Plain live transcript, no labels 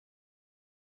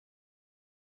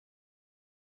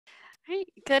Hey,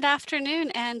 good afternoon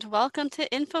and welcome to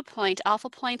Infopointe,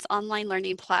 Alphapointe's online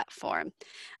learning platform.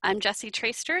 I'm Jessie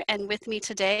Traster, and with me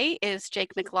today is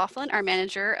Jake McLaughlin, our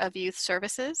Manager of Youth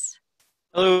Services.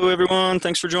 Hello, everyone.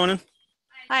 Thanks for joining.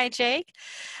 Hi, Jake.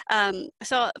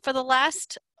 So for the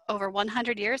last over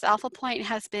 100 years, Alphapointe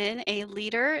has been a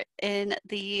leader in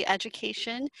the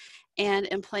education and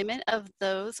employment of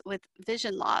those with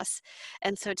vision loss.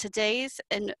 And so today's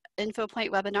Infopointe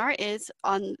webinar is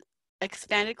on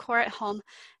expanded core at home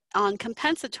on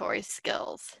compensatory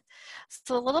skills.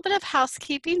 So a little bit of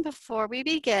housekeeping before we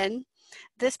begin.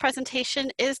 This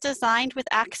presentation is designed with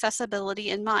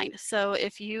accessibility in mind. So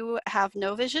if you have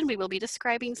no vision, we will be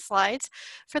describing slides.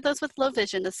 For those with low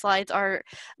vision, the slides are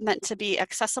meant to be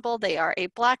accessible. They are a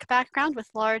black background with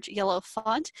large yellow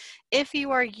font. If you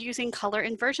are using color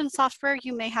inversion software,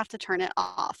 you may have to turn it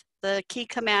off. The key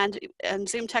command and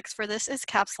zoom text for this is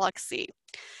caps lock C.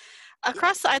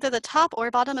 Across either the top or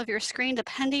bottom of your screen,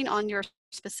 depending on your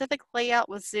specific layout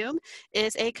with Zoom,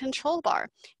 is a control bar.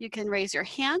 You can raise your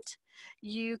hand.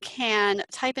 You can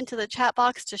type into the chat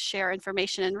box to share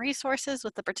information and resources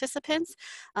with the participants,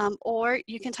 or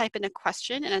you can type in a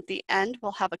question, and at the end,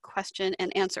 we'll have a question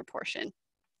and answer portion.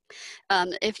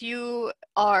 If you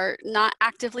are not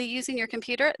actively using your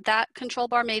computer, that control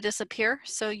bar may disappear,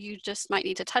 so you just might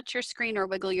need to touch your screen or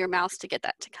wiggle your mouse to get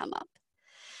that to come up.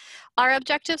 Our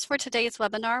objectives for today's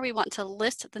webinar, we want to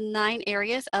list the 9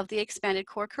 areas of the expanded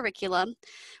core curriculum.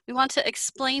 We want to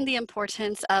explain the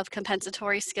importance of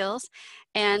compensatory skills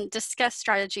and discuss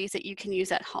strategies that you can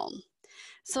use at home.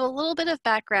 So a little bit of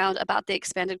background about the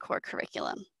expanded core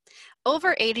curriculum.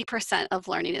 Over 80% of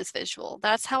learning is visual.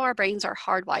 That's how our brains are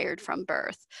hardwired from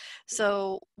birth.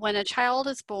 So when a child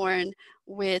is born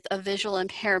with a visual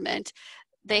impairment,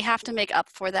 they have to make up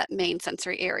for that main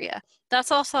sensory area.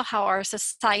 That's also how our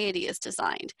society is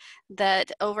designed,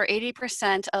 that over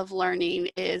 80% of learning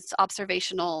is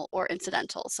observational or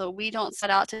incidental. So we don't set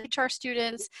out to teach our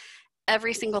students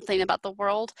every single thing about the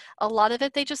world. A lot of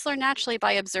it they just learn naturally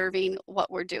by observing what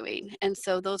we're doing. And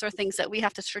so those are things that we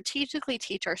have to strategically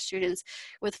teach our students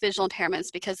with visual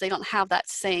impairments because they don't have that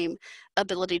same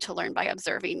ability to learn by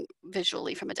observing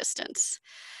visually from a distance.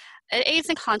 It aids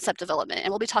in concept development, and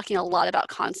we'll be talking a lot about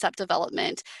concept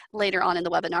development later on in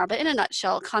the webinar, but in a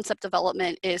nutshell, concept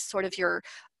development is sort of your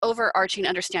overarching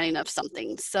understanding of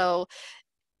something. So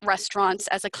restaurants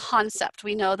as a concept,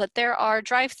 we know that there are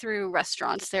drive-through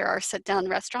restaurants, there are sit-down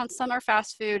restaurants, some are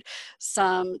fast food,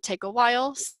 some take a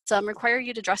while, some require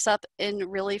you to dress up in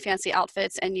really fancy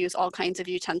outfits and use all kinds of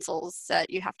utensils that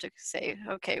you have to say,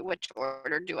 okay, which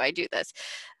order do I do this?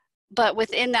 But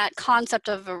within that concept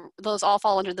of those all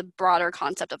fall under the broader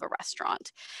concept of a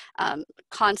restaurant.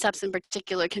 Concepts in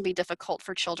particular can be difficult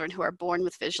for children who are born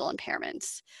with visual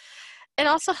impairments. It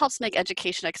also helps make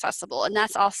education accessible, and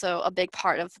that's also a big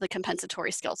part of the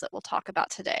compensatory skills that we'll talk about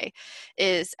today,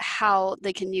 is how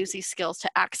they can use these skills to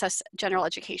access general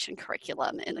education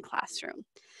curriculum in the classroom.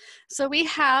 So we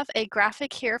have a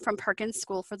graphic here from Perkins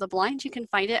School for the Blind. You can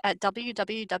find it at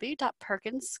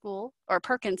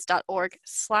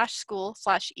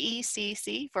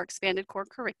perkins.org/school/ECC for expanded core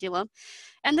curriculum.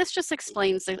 And this just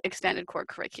explains the expanded core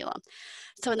curriculum.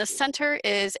 So in the center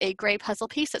is a gray puzzle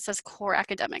piece that says core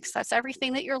academics. That's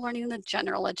everything that you're learning in the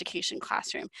general education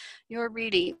classroom. Your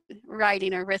reading,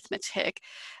 writing, arithmetic,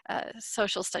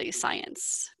 social studies,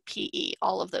 science, PE,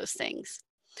 all of those things.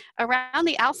 Around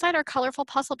the outside are colorful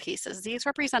puzzle pieces. These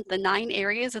represent the 9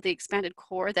 areas of the expanded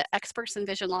core that experts in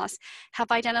vision loss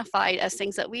have identified as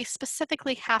things that we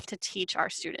specifically have to teach our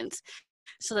students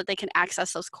so that they can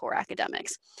access those core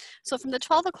academics. So from the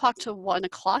 12 o'clock to 1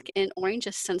 o'clock in orange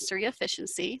is sensory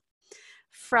efficiency.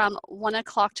 From 1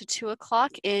 o'clock to 2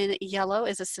 o'clock in yellow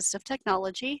is assistive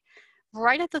technology.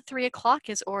 Right at the 3 o'clock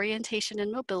is orientation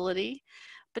and mobility.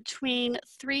 Between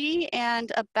 3 and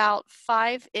about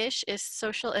 5-ish is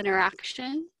social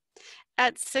interaction.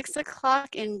 At 6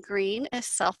 o'clock in green is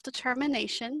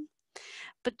self-determination.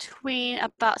 Between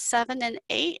about 7 and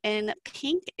 8 in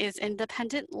pink is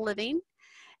independent living.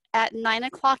 At 9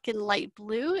 o'clock in light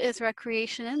blue is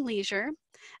recreation and leisure.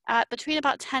 Between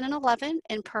about 10 and 11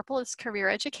 in purple is career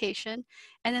education.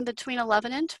 And then between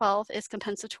 11 and 12 is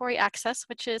compensatory access,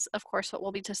 which is, of course, what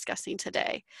we'll be discussing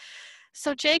today.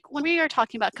 So Jake, when we are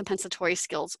talking about compensatory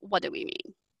skills, what do we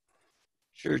mean?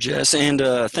 Sure, Jess. And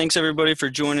thanks everybody for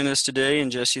joining us today.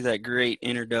 And Jesse, that great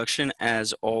introduction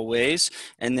as always.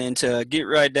 And then to get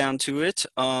right down to it,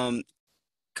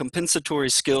 compensatory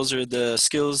skills are the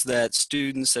skills that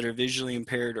students that are visually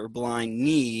impaired or blind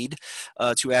need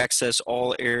to access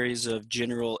all areas of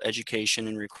general education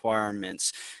and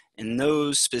requirements. And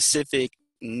those specific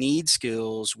need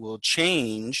skills will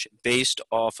change based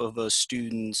off of a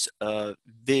student's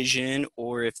vision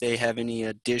or if they have any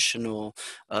additional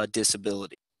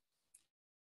disability.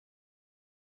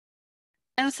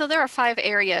 And so there are 5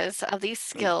 areas of these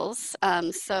skills.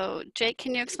 So Jake,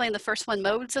 can you explain the first one,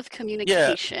 modes of Yeah,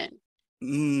 communication?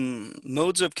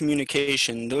 modes of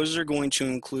communication, those are going to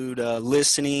include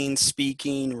listening,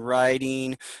 speaking,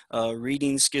 writing,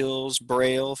 reading skills,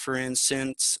 braille, for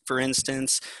instance,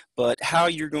 but how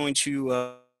you're going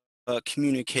to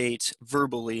communicate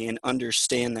verbally and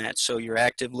understand that. So your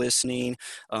active listening,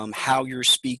 how you're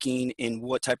speaking, in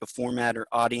what type of format or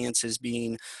audience is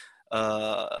being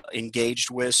engaged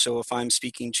with. So if I'm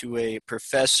speaking to a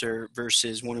professor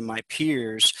versus one of my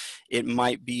peers, it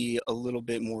might be a little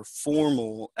bit more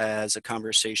formal as a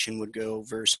conversation would go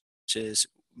versus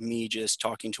me just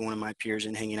talking to one of my peers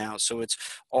and hanging out. So it's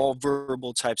all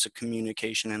verbal types of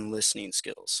communication and listening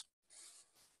skills.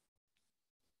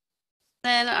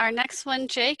 Then our next one,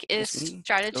 Jake, is Yes, so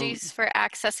strategies for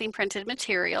accessing printed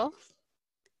material.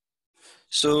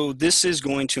 So this is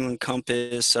going to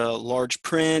encompass large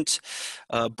print,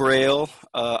 braille,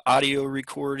 audio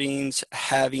recordings,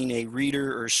 having a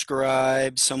reader or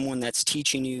scribe, someone that's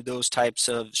teaching you those types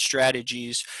of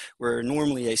strategies where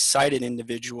normally a sighted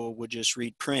individual would just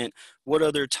read print. What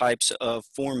other types of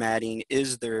formatting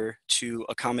is there to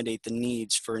accommodate the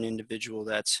needs for an individual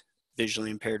that's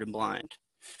visually impaired and blind?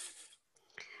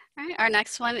 All right, our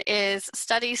next one is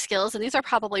study skills, and these are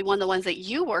probably one of the ones that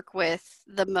you work with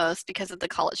the most because of the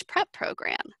college prep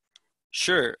program.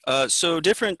 Sure. So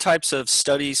different types of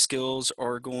study skills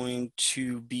are going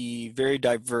to be very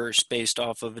diverse based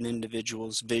off of an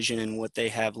individual's vision and what they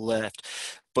have left.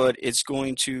 But it's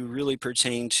going to really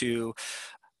pertain to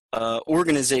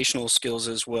organizational skills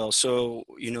as well. So,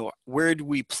 where do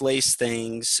we place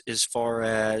things as far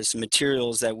as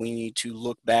materials that we need to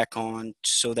look back on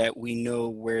so that we know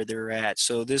where they're at?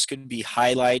 So this could be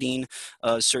highlighting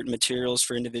certain materials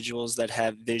for individuals that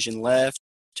have vision left,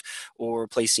 or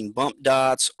placing bump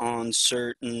dots on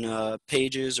certain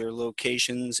pages or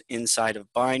locations inside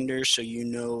of binders so you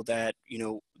know that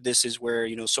this is where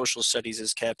social studies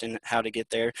is kept and how to get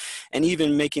there, and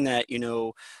even making that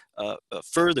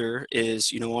further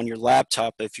is on your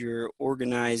laptop, if you're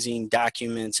organizing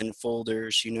documents and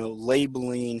folders,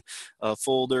 labeling a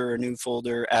folder or new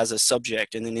folder as a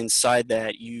subject, and then inside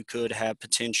that you could have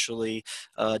potentially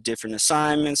different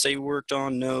assignments that you worked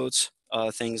on, notes,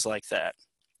 things like that.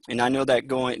 And I know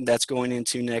that's going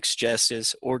into next, Jess,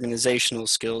 is organizational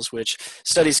skills, which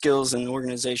study skills and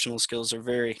organizational skills are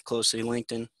very closely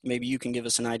linked, and maybe you can give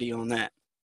us an idea on that.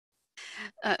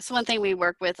 So one thing we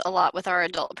work with a lot with our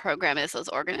adult program is those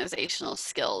organizational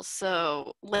skills.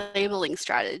 So labeling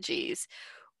strategies,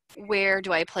 where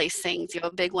do I place things?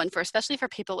 A big one for, especially for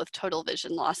people with total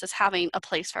vision loss, is having a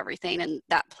place for everything and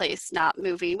that place not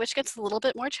moving, which gets a little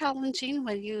bit more challenging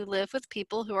when you live with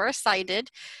people who are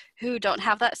sighted, who don't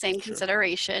have that same Sure.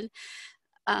 consideration.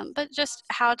 But just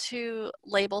how to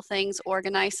label things,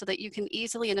 organize so that you can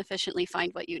easily and efficiently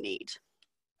find what you need.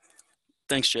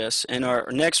 Thanks, Jess. And our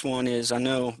next one is, I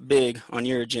know, big on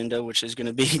your agenda, which is going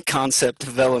to be concept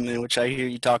development, which I hear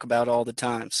you talk about all the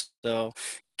time. So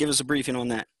give us a briefing on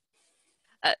that.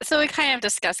 So we kind of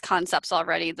discussed concepts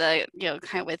already. Kind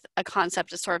of with a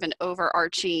concept is sort of an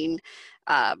overarching,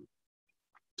 I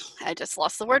just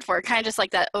lost the word for it, kind of just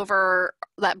like that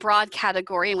broad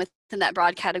category. And within that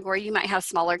broad category, you might have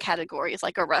smaller categories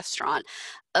like a restaurant,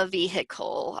 a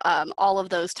vehicle, all of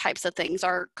those types of things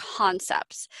are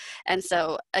concepts. And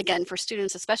so again, for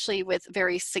students, especially with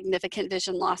very significant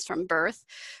vision loss from birth,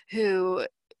 who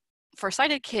for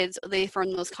sighted kids, they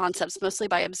form those concepts mostly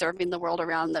by observing the world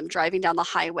around them, driving down the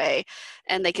highway,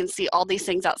 and they can see all these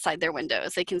things outside their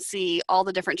windows. They can see all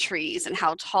the different trees and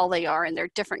how tall they are and their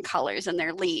different colors and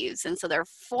their leaves. And so they're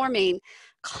forming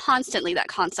constantly that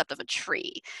concept of a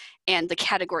tree and the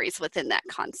categories within that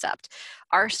concept.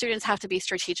 Our students have to be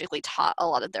strategically taught a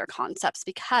lot of their concepts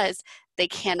because they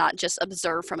cannot just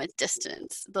observe from a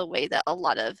distance the way that a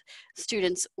lot of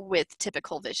students with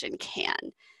typical vision can.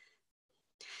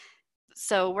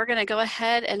 So we're going to go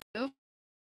ahead and move.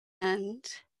 And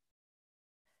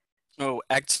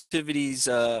Activities,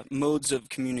 modes of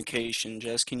communication.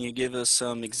 Jess, can you give us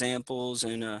some examples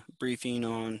and a briefing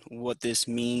on what this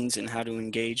means and how to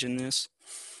engage in this?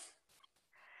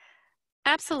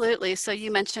 absolutely. So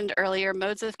you mentioned earlier,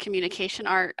 modes of communication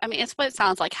are, it's what it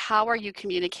sounds like. How are you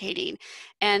communicating?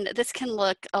 And this can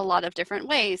look a lot of different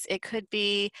ways. It could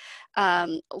be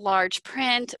large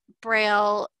print,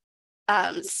 braille,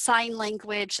 sign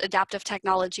language, adaptive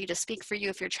technology to speak for you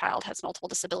if your child has multiple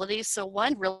disabilities. So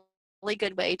one really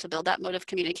good way to build that mode of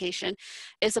communication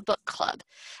is a book club.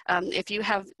 If you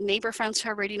have neighbor friends who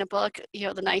are reading a book,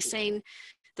 the nice thing,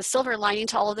 the silver lining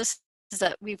to all of this is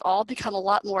that we've all become a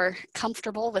lot more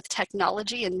comfortable with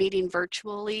technology and meeting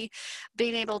virtually,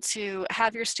 being able to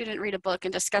have your student read a book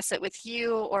and discuss it with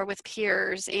you or with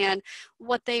peers and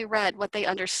what they read, what they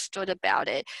understood about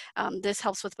it. This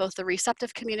helps with both the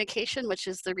receptive communication, which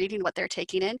is the reading, what they're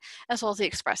taking in, as well as the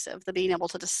expressive, the being able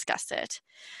to discuss it.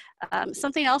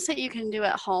 Something else that you can do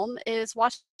at home is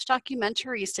watch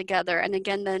documentaries together and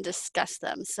again then discuss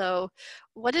them. So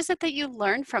what is it that you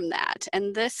learned from that?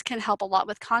 And this can help a lot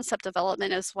with concept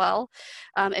development as well.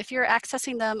 If you're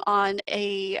accessing them on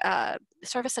a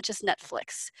service such as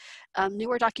Netflix,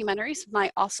 newer documentaries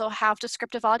might also have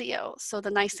descriptive audio. So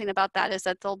the nice thing about that is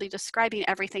that they'll be describing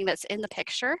everything that's in the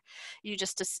picture. You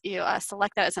just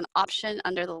select that as an option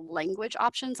under the language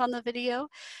options on the video.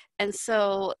 And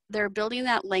so they're building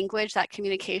that language, that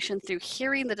communication through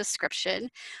hearing the description,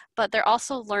 but they're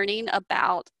also learning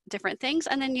about different things,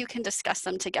 and then you can discuss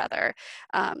them together.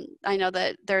 I know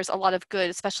that there's a lot of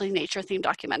good, especially nature-themed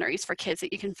documentaries for kids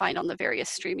that you can find on the various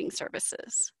streaming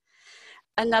services.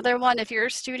 Another one, if your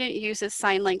student uses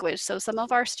sign language, so some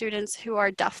of our students who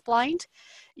are deafblind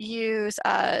use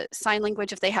sign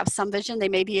language. If they have some vision, they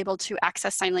may be able to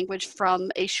access sign language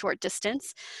from a short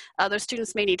distance. Those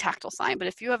students may need tactile sign, but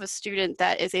if you have a student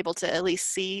that is able to at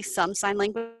least see some sign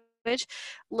language,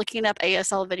 looking up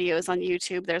ASL videos on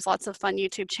YouTube, there's lots of fun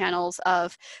YouTube channels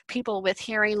of people with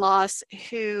hearing loss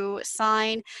who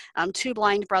sign. Two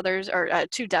blind brothers, or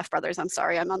two deaf brothers, I'm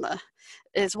sorry,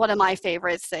 is one of my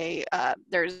favorites. They have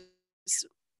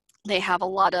a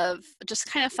lot of just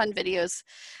kind of fun videos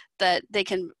that they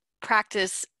can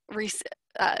practice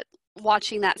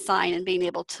watching that sign and being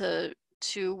able to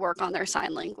work on their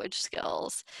sign language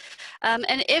skills. And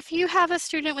if you have a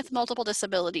student with multiple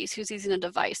disabilities who's using a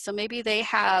device, so maybe they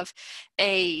have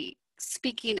a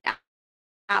speaking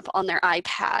app on their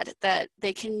iPad that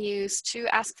they can use to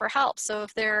ask for help. So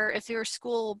if your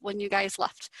school, when you guys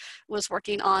left, was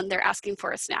working on, they're asking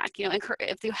for a snack,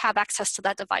 if you have access to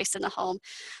that device in the home,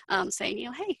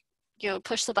 saying, hey,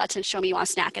 push the button, show me you want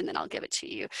a snack, and then I'll give it to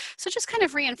you. So just kind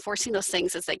of reinforcing those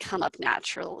things as they come up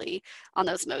naturally on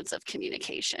those modes of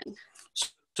communication.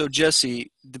 So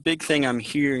Jesse, the big thing I'm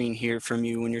hearing here from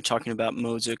you when you're talking about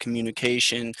modes of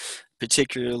communication,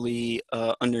 particularly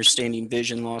understanding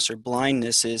vision loss or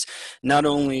blindness, is not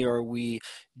only are we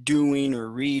doing or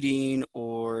reading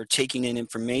or taking in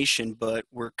information, but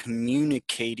we're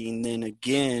communicating then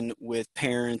again with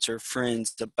parents or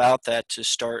friends about that to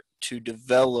start to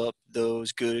develop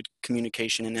those good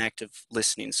communication and active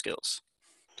listening skills.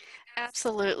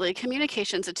 Absolutely.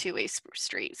 Communication's a two-way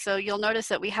street. So you'll notice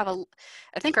that we have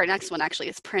I think our next one actually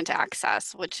is print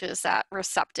access, which is that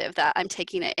receptive, that I'm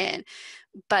taking it in.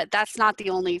 But that's not the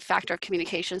only factor of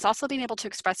communication. It's also being able to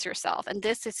express yourself. And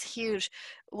this is huge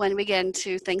when we get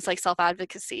into things like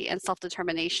self-advocacy and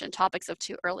self-determination, topics of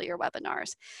two earlier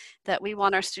webinars, that we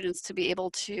want our students to be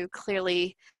able to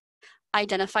clearly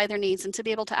identify their needs and to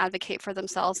be able to advocate for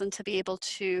themselves and to be able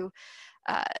to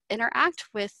interact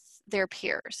with their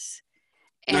peers.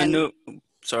 And I know,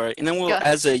 sorry, and then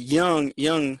as a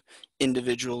young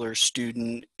individual or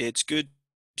student, it's good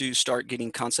to start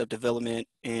getting concept development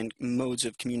and modes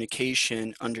of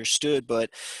communication understood, but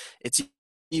it's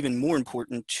even more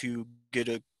important to get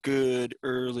a good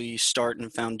early start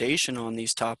and foundation on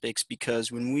these topics,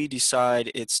 because when we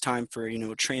decide it's time for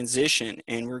transition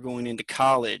and we're going into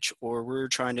college or we're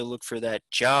trying to look for that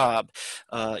job,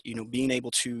 being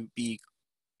able to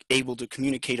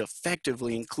communicate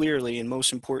effectively and clearly, and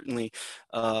most importantly,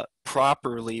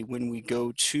 properly when we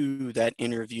go to that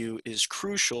interview is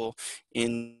crucial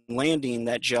in landing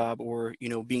that job, or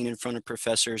being in front of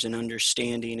professors and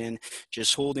understanding and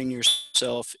just holding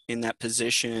yourself in that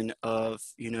position of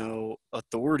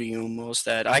authority almost,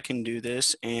 that I can do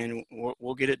this and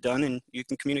we'll get it done and you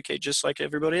can communicate just like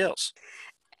everybody else.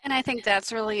 And I think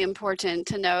that's really important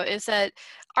to note, is that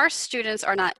our students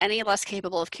are not any less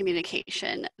capable of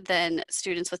communication than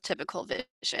students with typical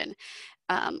vision.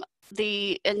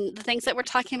 The things that we're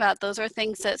talking about, those are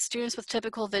things that students with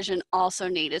typical vision also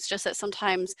need. It's just that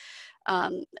sometimes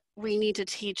we need to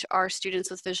teach our students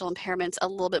with visual impairments a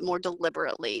little bit more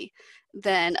deliberately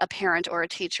than a parent or a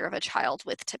teacher of a child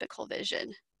with typical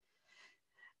vision.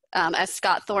 As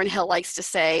Scott Thornhill likes to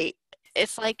say,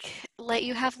 it's like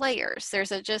you have layers.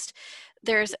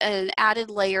 There's an added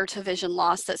layer to vision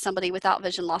loss that somebody without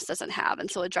vision loss doesn't have.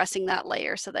 And so addressing that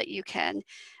layer so that you can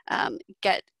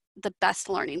get the best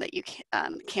learning that you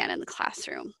can in the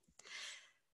classroom.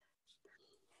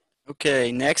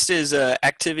 Okay, next is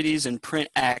activities and print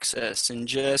access. And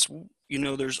Jess,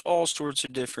 there's all sorts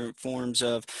of different forms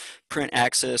of print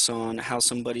access on how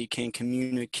somebody can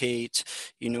communicate,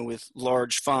 with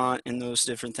large font and those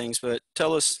different things. But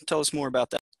tell us more about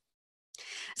that.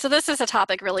 So this is a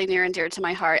topic really near and dear to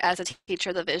my heart as a teacher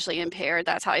of the visually impaired.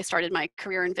 That's how I started my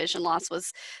career in vision loss,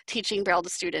 was teaching Braille to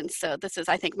students. So this is,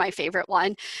 I think, my favorite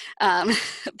one. Um,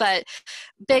 but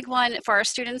big one for our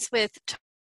students with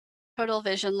total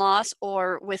vision loss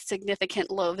or with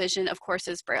significant low vision, of course,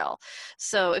 is Braille.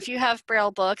 So if you have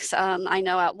Braille books, I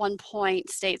know at one point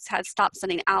states had stopped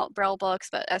sending out Braille books,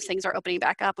 but as things are opening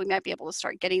back up, we might be able to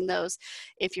start getting those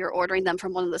if you're ordering them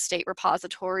from one of the state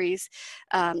repositories.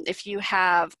 If you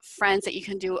have friends that you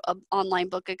can do an online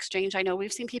book exchange, I know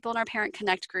we've seen people in our Parent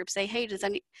Connect group say, hey, does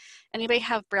anybody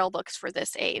have Braille books for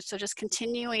this age? So just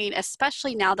continuing,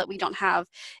 especially now that we don't have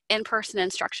in-person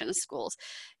instruction in schools,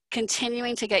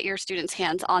 continuing to get your students'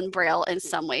 hands on Braille in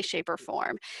some way, shape, or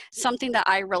form. Something that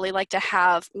I really like to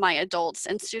have my adults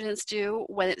and students do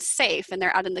when it's safe and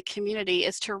they're out in the community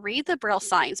is to read the Braille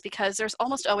signs, because there's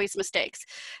almost always mistakes.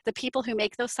 The people who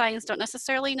make those signs don't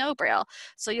necessarily know Braille.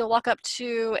 So you'll walk up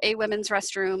to a women's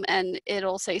restroom and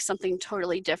it'll say something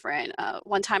totally different.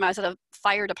 One time I was at a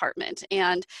fire department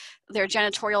and their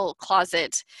janitorial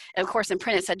closet, and of course in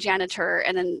print it said janitor,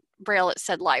 and then Braille it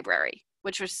said library,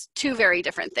 which was two very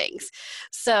different things.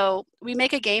 So we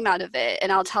make a game out of it,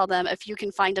 and I'll tell them, if you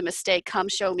can find a mistake, come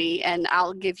show me and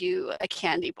I'll give you a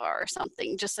candy bar or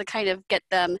something, just to kind of get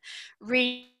them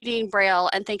reading Braille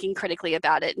and thinking critically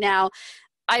about it. Now,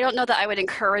 I don't know that I would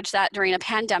encourage that during a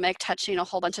pandemic, touching a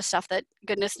whole bunch of stuff that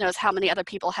goodness knows how many other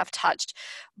people have touched.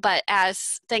 But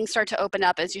as things start to open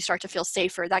up, as you start to feel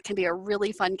safer, that can be a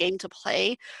really fun game to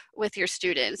play with your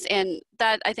students. And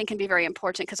that, I think, can be very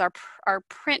important, because our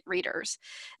print readers,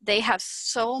 they have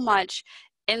so much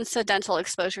incidental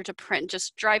exposure to print.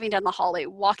 Just driving down the hallway,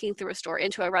 walking through a store,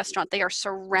 into a restaurant, they are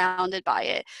surrounded by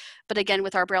it. But again,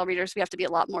 with our Braille readers, we have to be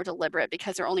a lot more deliberate,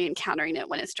 because they're only encountering it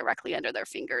when it's directly under their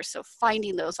fingers. So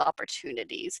finding those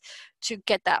opportunities to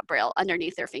get that Braille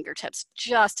underneath their fingertips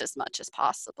just as much as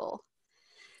possible.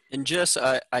 And Jess,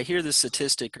 I hear the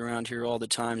statistic around here all the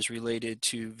times related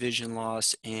to vision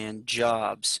loss and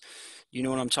jobs. You know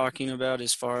what I'm talking about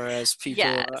as far as people?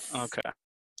 Yes. Okay.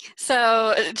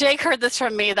 So Jake heard this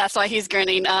from me, that's why he's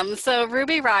grinning. So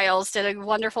Ruby Riles did a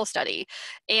wonderful study,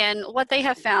 and what they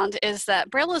have found is that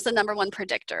Braille is the #1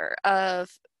 predictor of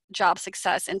job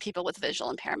success in people with visual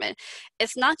impairment.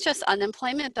 It's not just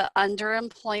unemployment, but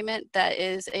underemployment that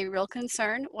is a real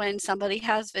concern when somebody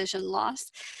has vision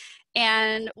loss.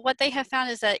 And what they have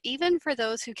found is that even for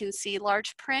those who can see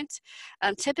large print,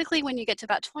 typically when you get to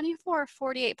about 24 or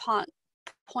 48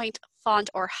 point font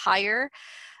or higher,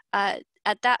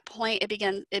 at that point,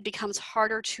 it becomes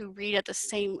harder to read at the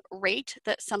same rate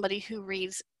that somebody who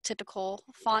reads typical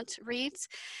font reads.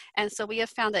 And so we have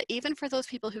found that even for those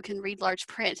people who can read large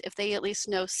print, if they at least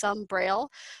know some Braille,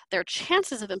 their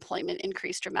chances of employment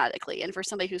increase dramatically. And for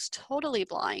somebody who's totally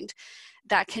blind,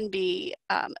 that can be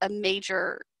a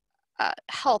major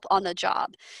help on the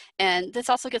job. And this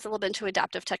also gets a little bit into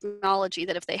adaptive technology,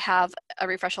 that if they have a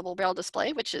refreshable Braille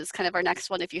display, which is kind of our next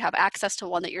one, if you have access to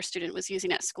one that your student was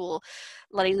using at school,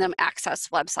 letting them access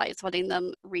websites, letting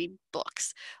them read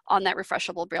books on that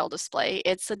refreshable Braille display.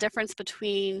 It's the difference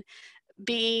between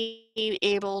being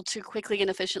able to quickly and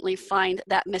efficiently find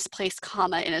that misplaced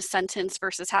comma in a sentence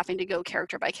versus having to go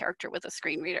character by character with a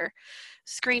screen reader.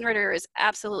 Screen reader is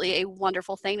absolutely a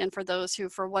wonderful thing, and for those who,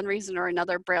 for one reason or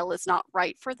another, Braille is not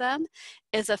right for them,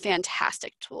 is a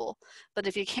fantastic tool. But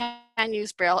if you can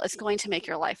use Braille, it's going to make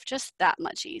your life just that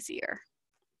much easier.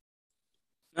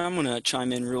 I'm going to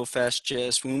chime in real fast,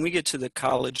 Jess. When we get to the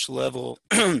college level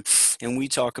and we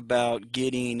talk about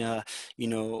getting,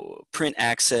 print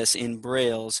access in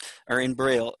Braille's or in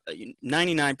Braille,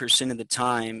 99% of the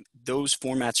time, those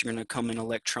formats are going to come in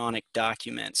electronic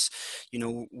documents.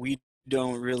 We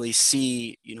don't really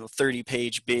see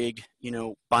 30-page big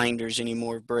binders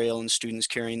anymore of Braille and students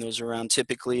carrying those around.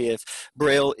 Typically, if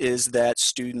Braille is that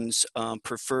student's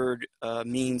preferred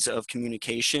means of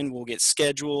communication, we'll get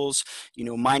schedules,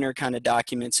 minor kind of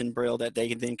documents in Braille that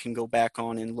they then can go back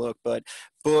on and look. But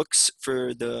books,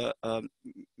 for the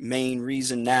main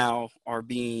reason now, are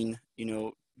being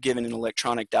given an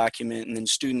electronic document, and then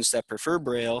students that prefer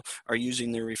Braille are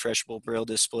using their refreshable Braille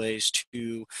displays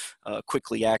to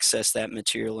quickly access that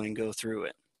material and go through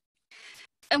it.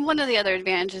 And one of the other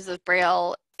advantages of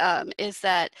Braille is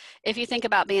that if you think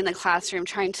about being in the classroom,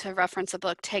 trying to reference a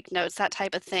book, take notes, that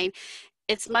type of thing,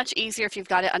 it's much easier if you've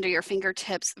got it under your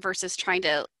fingertips versus trying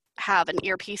to have an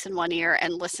earpiece in one ear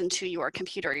and listen to your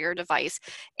computer or your device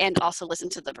and also listen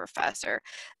to the professor.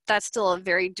 That's still a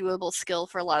very doable skill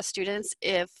for a lot of students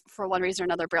if for one reason or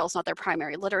another Braille is not their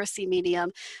primary literacy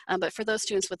medium. But for those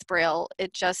students with Braille,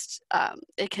 it just,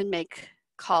 it can make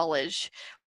college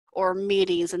or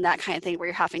meetings and that kind of thing where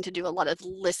you're having to do a lot of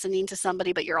listening to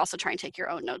somebody, but you're also trying to take your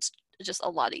own notes just a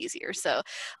lot easier. So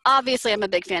obviously I'm a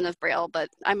big fan of Braille, but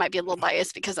I might be a little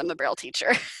biased because I'm a Braille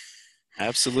teacher.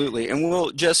 Absolutely. And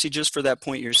well, Jesse, just for that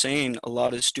point you're saying, a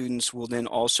lot of students will then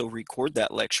also record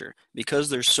that lecture because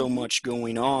there's so Mhm. much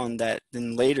going on that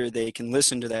then later they can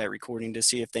listen to that recording to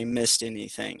see if they missed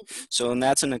anything. So, and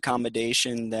that's an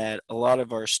accommodation that a lot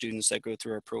of our students that go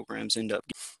through our programs end up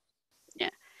getting. Yeah.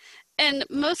 And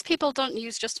most people don't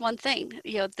use just one thing.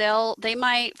 You know, they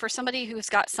might, for somebody who's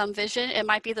got some vision, it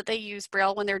might be that they use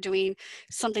Braille when they're doing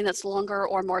something that's longer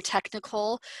or more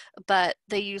technical, but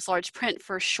they use large print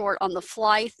for short on the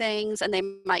fly things, and they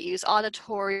might use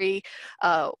auditory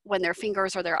when their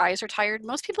fingers or their eyes are tired.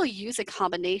 Most people use a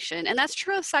combination, and that's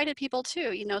true of sighted people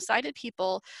too. You know, sighted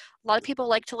people, a lot of people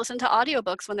like to listen to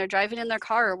audiobooks when they're driving in their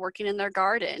car or working in their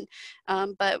garden,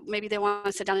 but maybe they want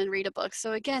to sit down and read a book.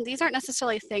 So again, these aren't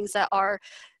necessarily things that are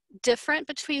different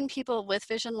between people with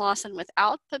vision loss and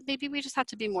without, but maybe we just have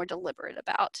to be more deliberate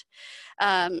about.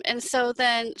 And so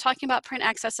then talking about print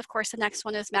access, of course, the next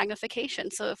one is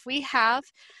magnification. So if you have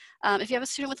a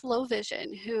student with low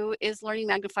vision who is learning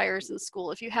magnifiers in school,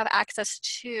 if you have access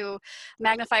to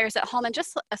magnifiers at home, and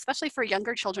just especially for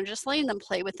younger children, just letting them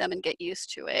play with them and get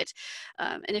used to it.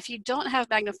 And if you don't have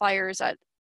magnifiers at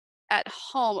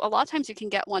home, a lot of times you can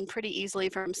get one pretty easily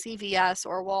from CVS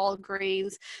or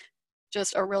Walgreens,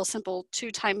 just a real simple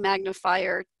 2-time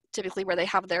magnifier, typically where they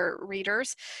have their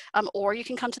readers, or you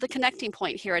can come to the connecting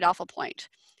point here at Alphapointe.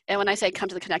 And when I say come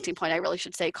to the connecting point, I really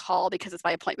should say call because it's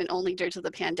by appointment only due to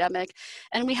the pandemic.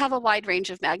 And we have a wide range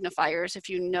of magnifiers if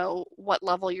you know what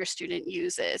level your student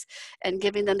uses, and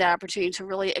giving them the opportunity to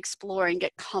really explore and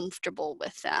get comfortable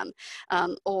with them.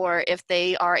 Or if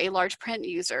they are a large print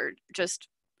user, just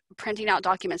printing out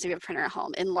documents if you have a printer at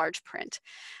home in large print,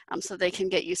 so they can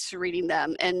get used to reading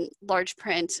them. And large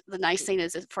print, the nice thing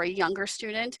is for a younger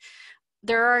student,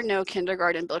 there are no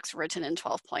kindergarten books written in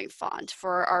 12-point font.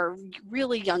 For our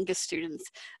really youngest students,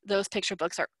 those picture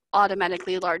books are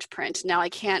automatically large print. Now I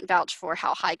can't vouch for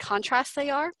how high contrast they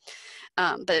are,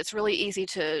 but it's really easy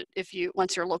to,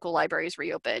 once your local libraries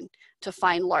reopen, to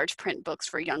find large print books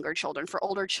for younger children. For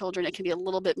older children, it can be a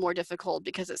little bit more difficult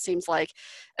because it seems like,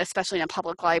 especially in a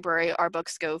public library, our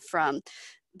books go from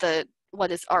what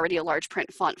is already a large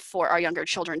print font for our younger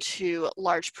children to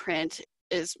large print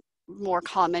is more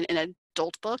common in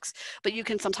adult books, but you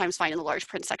can sometimes find in the large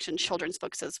print section children's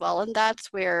books as well. And that's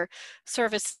where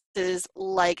services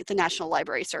like the National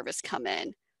Library Service come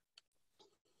in.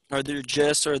 Are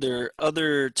there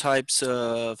other types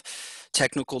of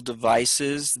technical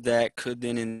devices that could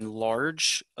then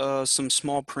enlarge some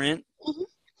small print? Mhm.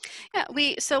 Yeah,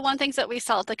 so one things that we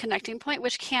sell at the connecting point,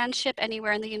 which can ship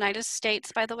anywhere in the United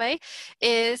States, by the way,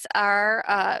 is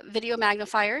our video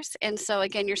magnifiers. And so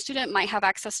again, your student might have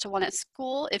access to one at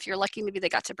school. If you're lucky, maybe they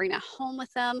got to bring it home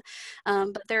with them.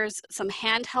 But there's some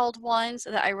handheld ones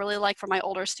that I really like for my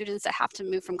older students that have to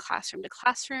move from classroom to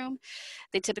classroom.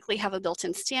 They typically have a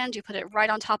built-in stand. You put it right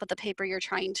on top of the paper you're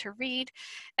trying to read.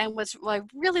 And what I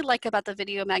really like about the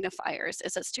video magnifiers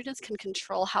is that students can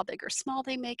control how big or small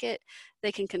they make it.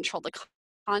 They can control the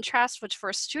contrast, which for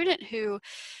a student who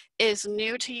is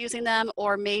new to using them,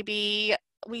 or maybe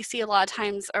we see a lot of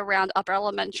times around upper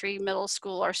elementary, middle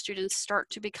school, our students start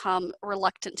to become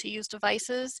reluctant to use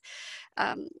devices.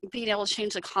 Being able to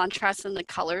change the contrast and the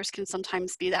colors can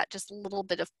sometimes be that just little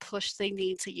bit of push they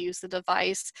need to use the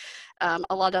device.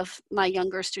 A lot of my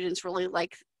younger students really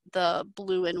like the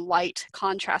blue and white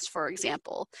contrast, for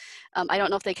example. I don't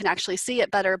know if they can actually see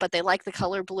it better, but they like the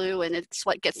color blue and it's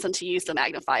what gets them to use the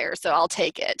magnifier, so I'll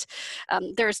take it.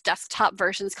 There's desktop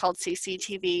versions called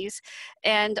CCTVs,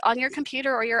 and on your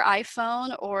computer or your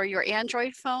iPhone or your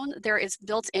Android phone, there is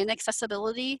built-in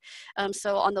accessibility.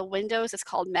 So on the Windows, it's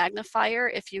called magnifier.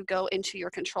 If you go into your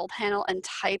control panel and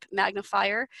type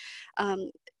magnifier,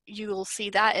 you will see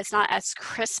that it's not as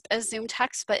crisp as Zoom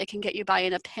text, but it can get you by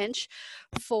in a pinch.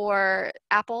 For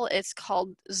Apple, it's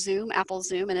called Zoom, Apple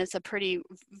Zoom, and it's a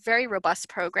very robust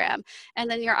program. And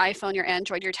then your iPhone, your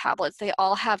Android, your tablets, they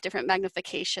all have different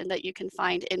magnification that you can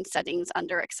find in settings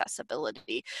under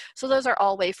accessibility. So those are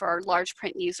all ways for our large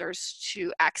print users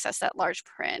to access that large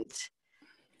print.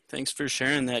 Thanks for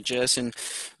sharing that, Jess. And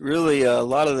really, a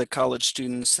lot of the college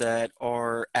students that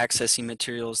are accessing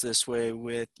materials this way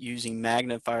with using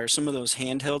magnifiers, some of those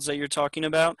handhelds that you're talking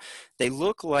about, they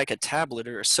look like a tablet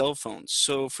or a cell phone.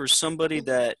 So for somebody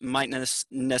that might not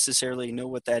necessarily know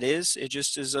what that is, it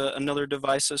just is another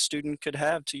device a student could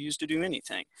have to use to do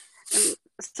anything.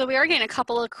 So we are getting a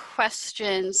couple of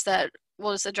questions that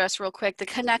we'll just address real quick. The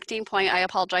connecting point, I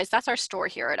apologize, that's our store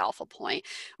here at Alphapointe.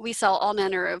 We sell all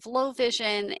manner of low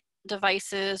vision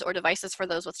devices or devices for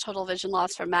those with total vision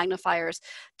loss, from magnifiers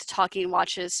to talking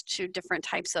watches to different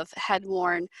types of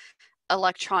head-worn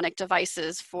electronic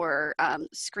devices for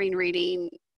screen reading,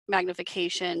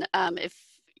 magnification. If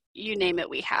you name it,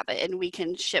 we have it, and we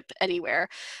can ship anywhere.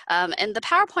 And the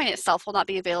PowerPoint itself will not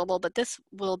be available, but this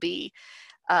will be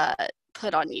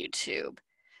put on YouTube.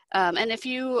 And if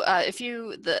you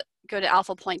go to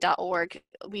alphapointe.org,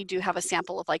 we do have a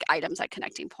sample of like items at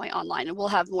Connecting Point online, and we'll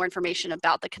have more information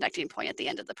about the Connecting Point at the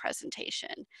end of the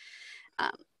presentation.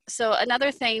 So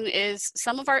another thing is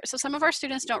some of our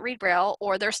students don't read Braille,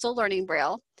 or they're still learning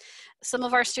Braille. Some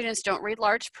of our students don't read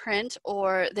large print,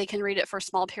 or they can read it for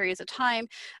small periods of time.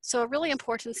 So a really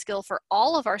important skill for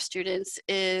all of our students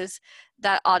is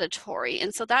that auditory.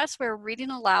 And so that's where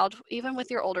reading aloud, even with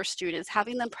your older students,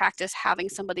 having them practice having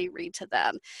somebody read to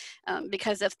them.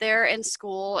 Because if they're in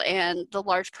school and the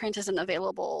large print isn't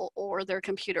available, or their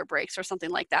computer breaks or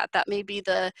something like that, that may be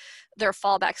their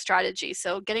fallback strategy.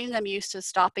 So getting them used to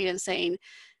stopping and saying,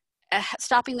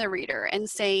 stopping the reader and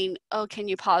saying, oh, can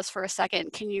you pause for a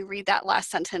second? Can you read that last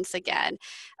sentence again?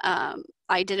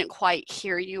 I didn't quite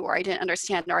hear you, or I didn't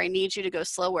understand, or I need you to go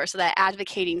slower. So that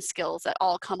advocating skills that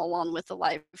all come along with the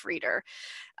live reader.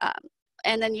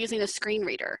 And then using a screen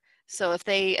reader. So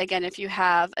if you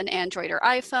have an Android or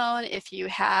iPhone, if you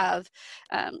have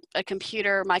a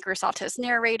computer, Microsoft has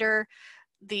Narrator.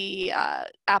 The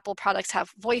Apple products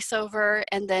have VoiceOver,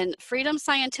 and then Freedom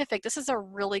Scientific. This is a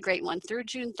really great one through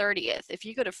June 30th. If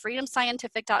you go to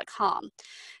freedomscientific.com,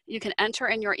 you can enter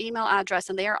in your email address,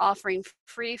 and they are offering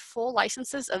free full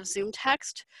licenses of Zoom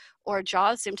Text or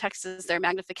JAWS. Zoom Text is their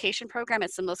magnification program.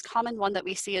 It's the most common one that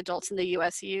we see adults in the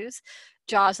US use.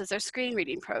 JAWS is their screen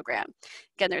reading program.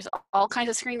 Again, there's all kinds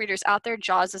of screen readers out there.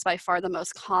 JAWS is by far the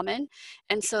most common.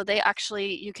 And so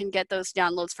you can get those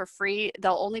downloads for free.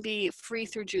 They'll only be free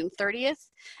through June 30th.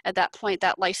 At that point,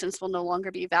 that license will no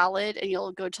longer be valid, and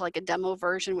you'll go to like a demo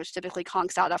version, which typically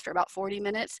conks out after about 40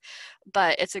 minutes.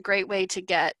 But it's a great way to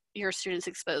get your students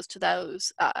exposed to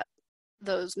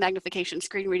those magnification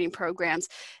screen reading programs.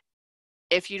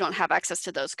 If you don't have access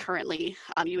to those currently,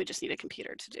 you would just need a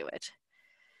computer to do it.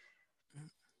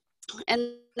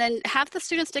 And then have the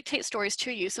students dictate stories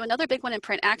to you. So another big one in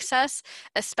print access,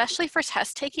 especially for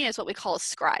test taking, is what we call a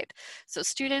scribe. So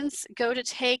students go to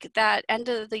take that end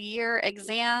of the year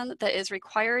exam that is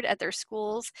required at their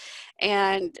schools,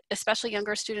 and especially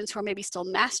younger students who are maybe still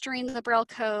mastering the Braille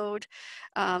code,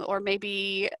 or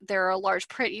maybe they're a large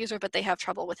print user, but they have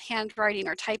trouble with handwriting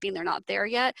or typing, they're not there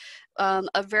yet.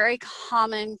 A very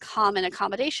common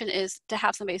accommodation is to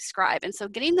have somebody scribe. And so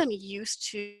getting them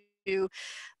used to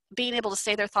being able to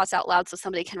say their thoughts out loud so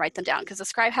somebody can write them down, because the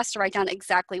scribe has to write down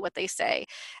exactly what they say.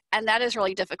 And that is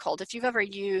really difficult. If you've ever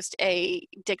used a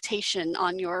dictation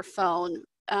on your phone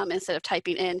instead of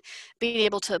typing in, being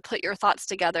able to put your thoughts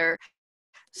together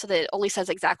so that it only says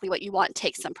exactly what you want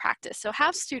takes some practice. So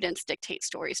have students dictate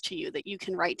stories to you that you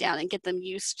can write down and get them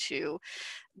used to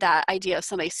that idea of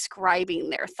somebody scribing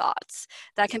their thoughts.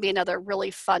 That can be another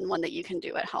really fun one that you can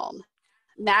do at home.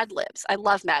 Mad Libs. I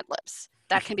love Mad Libs.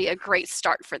 That can be a great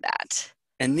start for that.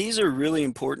 And these are really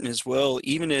important as well,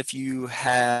 even if you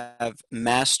have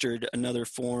mastered another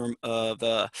form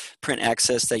of print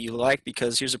access that you like,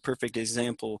 because here's a perfect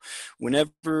example.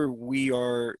 Whenever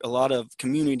a lot of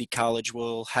community college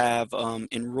will have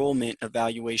enrollment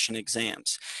evaluation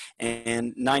exams.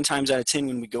 And 9 times out of 10,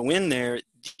 when we go in there,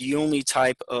 the only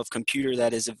type of computer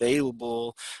that is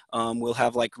available will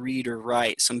have like read or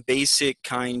write, some basic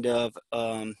kind of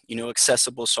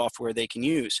accessible software they can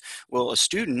use. Well, a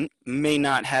student may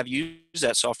not have used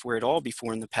that software at all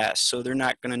before in the past, so they're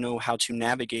not going to know how to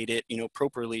navigate it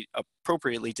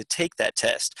appropriately to take that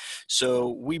test. So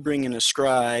we bring in a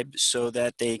scribe so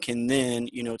that they can then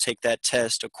take that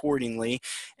test accordingly.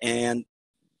 And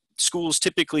schools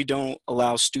typically don't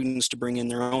allow students to bring in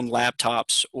their own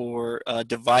laptops or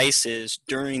devices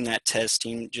during that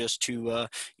testing, just to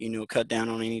cut down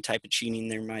on any type of cheating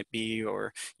there might be,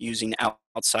 or using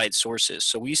outside sources.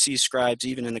 So we see scribes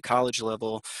even in the college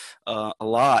level a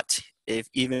lot,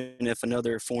 even if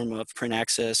another form of print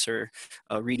access or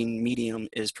reading medium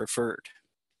is preferred.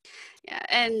 Yeah,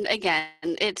 and again,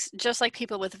 it's just like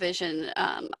people with vision.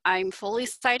 I'm fully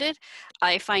sighted.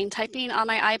 I find typing on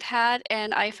my iPad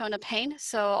and iPhone a pain,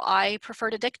 so I prefer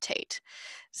to dictate.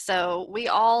 So we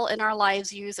all in our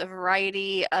lives use a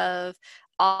variety of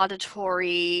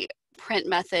auditory print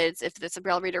methods. If it's a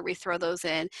braille reader, we throw those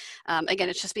in. Again,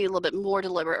 it's just being a little bit more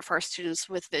deliberate for our students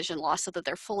with vision loss so that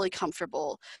they're fully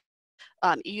comfortable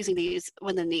using these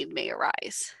when the need may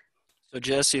arise. So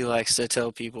Jesse likes to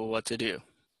tell people what to do,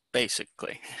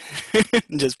 basically.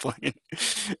 Just playing.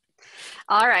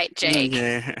 All right, Jake.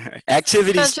 Okay. So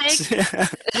Activities.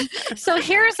 Jake, so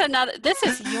here's another, this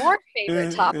is your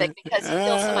favorite topic because you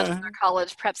deal so much with our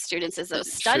college prep students is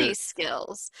those study Sure.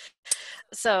 skills.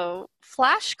 So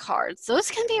flashcards, those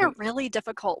can be a really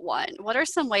difficult one. What are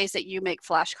some ways that you make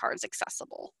flashcards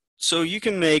accessible? So you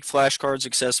can make flashcards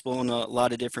accessible in a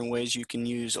lot of different ways. You can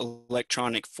use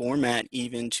electronic format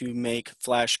even to make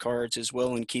flashcards as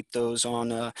well and keep those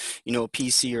on a, a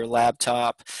PC or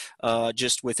laptop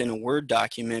just within a Word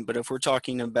document. But if we're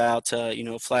talking about,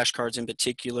 flashcards in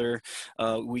particular,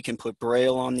 we can put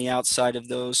Braille on the outside of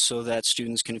those so that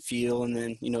students can feel and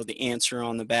then, the answer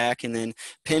on the back. And then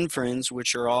pen friends,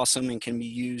 which are awesome and can be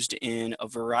used in a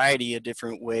variety of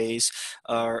different ways,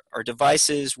 are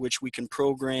devices which we can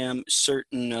program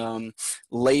certain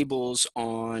labels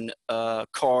on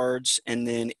cards, and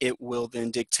then it will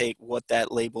then dictate what that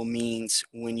label means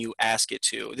when you ask it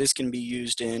to. This can be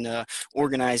used in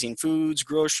organizing foods,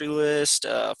 grocery list,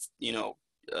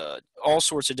 all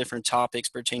sorts of different topics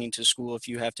pertaining to school. If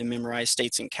you have to memorize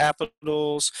states and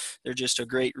capitals, they're just a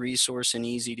great resource and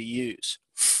easy to use.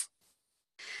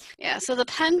 Yeah, so the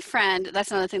pen friend,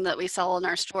 that's another thing that we sell in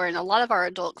our store, and a lot of our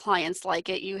adult clients like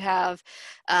it. You have,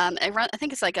 I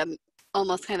think it's like a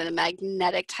almost kind of a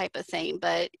magnetic type of thing,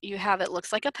 but you have it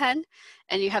looks like a pen,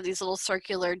 and you have these little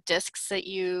circular discs that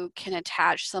you can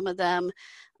attach. Some of them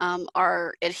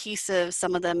are adhesive,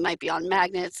 some of them might be on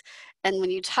magnets. And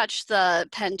when you touch the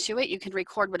pen to it, you can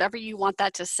record whatever you want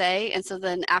that to say. And so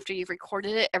then after you've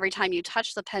recorded it, every time you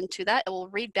touch the pen to that, it will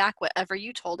read back whatever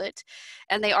you told it.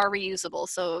 And they are reusable.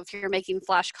 So if you're making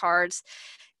flashcards,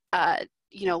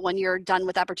 when you're done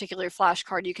with that particular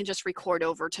flashcard, you can just record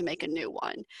over to make a new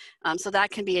one. So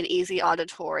that can be an easy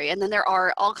auditory. And then there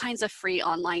are all kinds of free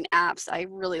online apps. I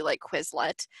really like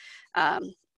Quizlet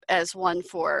as one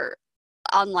for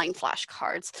online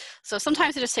flashcards. So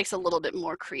sometimes it just takes a little bit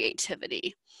more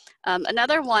creativity.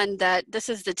 Another one that this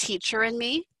is the teacher in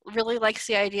me really likes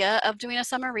the idea of doing a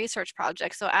summer research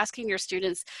project. So asking your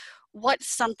students, what's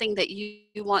something that you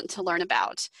want to learn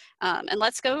about? And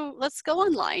let's go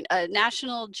online.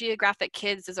 National Geographic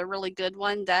Kids is a really good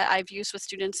one that I've used with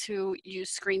students who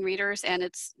use screen readers, and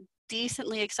it's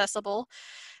decently accessible.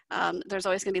 There's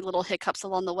always going to be little hiccups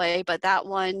along the way, but that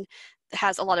one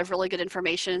has a lot of really good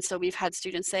information. So we've had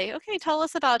students say, okay, tell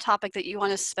us about a topic that you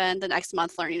want to spend the next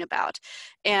month learning about.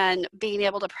 And being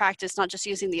able to practice not just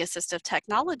using the assistive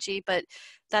technology, but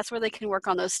that's where they can work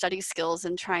on those study skills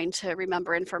and trying to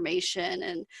remember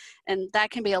information. And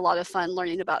that can be a lot of fun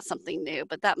learning about something new,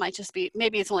 but that might just be,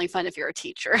 maybe it's only fun if you're a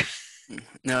teacher.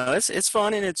 No, it's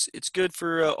fun and it's good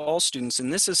for all students.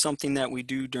 And this is something that we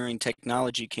do during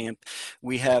technology camp.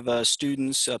 We have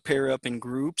students pair up in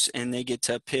groups, and they get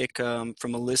to pick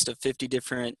from a list of 50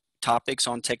 different topics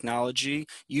on technology,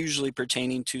 usually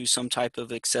pertaining to some type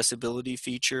of accessibility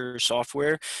feature or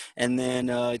software. And then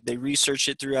they research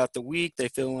it throughout the week. They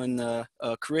fill in the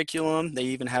curriculum. They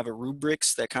even have a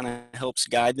rubrics that kind of helps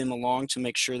guide them along to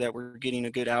make sure that we're getting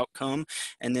a good outcome.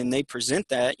 And then they present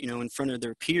that, in front of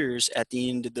their peers at the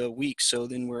end of the week. So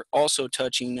then we're also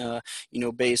touching,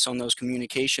 based on those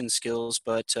communication skills,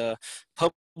 but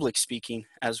public speaking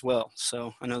as well.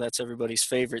 So I know that's everybody's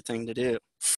favorite thing to do.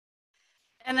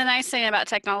 And the nice thing about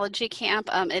Technology Camp,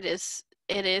 it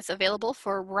is available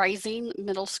for rising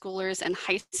middle schoolers and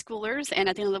high schoolers. And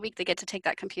at the end of the week, they get to take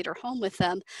that computer home with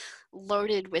them,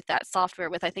 loaded with that software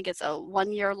with, I think it's a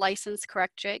 1-year license,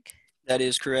 correct, Jake? That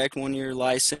is correct, 1-year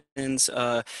license.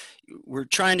 We're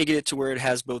trying to get it to where it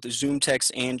has both Zoom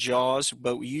text and JAWS,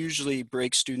 but we usually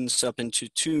break students up into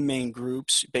 2 main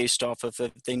groups based off of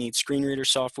if they need screen reader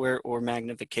software or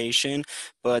magnification.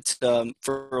 But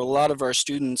for a lot of our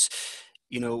students,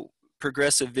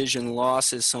 progressive vision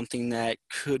loss is something that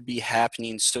could be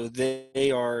happening. So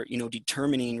they are,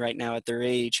 determining right now at their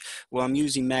age, well, I'm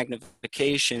using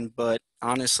magnification, but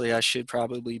honestly, I should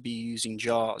probably be using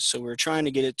JAWS. So we're trying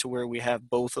to get it to where we have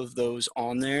both of those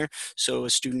on there so a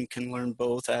student can learn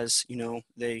both as,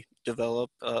 they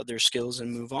develop their skills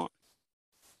and move on.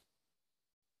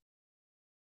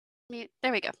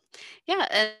 There we go.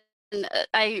 Yeah.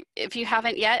 if you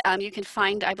haven't yet, you can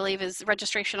find, I believe, is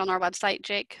registration on our website,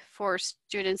 Jake, for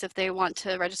students if they want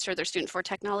to register their Student for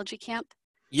Technology Camp.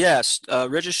 Yes,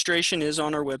 registration is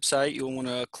on our website. You'll want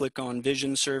to click on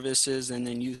Vision Services and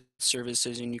then Youth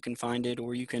Services, and you can find it,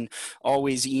 or you can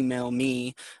always email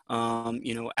me,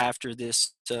 after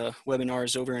this webinar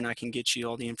is over, and I can get you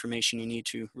all the information you need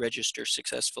to register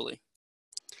successfully.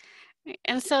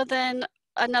 And so then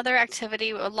another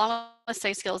activity along with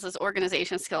safe skills is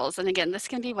organization skills. And again, this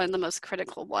can be one of the most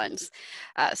critical ones.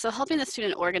 So helping the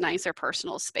student organize their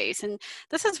personal space. And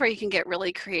this is where you can get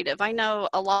really creative. I know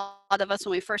a lot of us,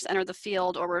 when we first enter the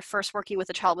field or we're first working with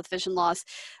a child with vision loss,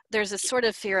 there's a sort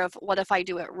of fear of what if I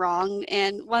do it wrong?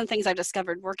 And one of the things I've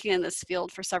discovered working in this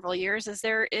field for several years is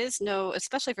there is no,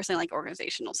 especially for something like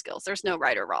organizational skills, there's no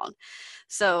right or wrong.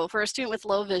 So for a student with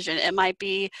low vision, it might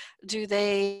be, do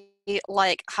they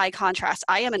like high contrast?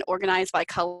 I am an organized by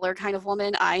color kind of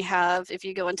woman. I have, if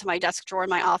you go into my desk drawer in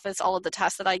my office, all of the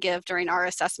tests that I give during our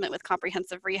assessment with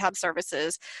comprehensive rehab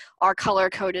services are color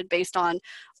coded based on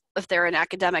if they're an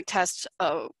academic test,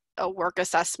 a work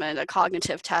assessment, a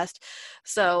cognitive test.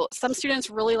 So some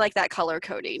students really like that color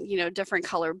coding, different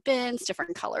color bins,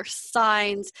 different color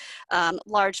signs,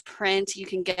 large print. You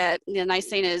can get, the nice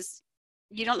thing is,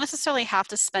 you don't necessarily have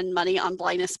to spend money on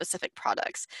blindness specific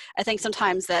products. I think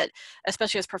sometimes that,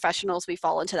 especially as professionals, we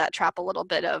fall into that trap a little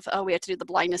bit of, oh, we have to do the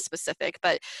blindness specific.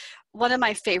 But one of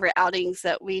my favorite outings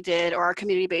that we did, or our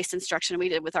community-based instruction we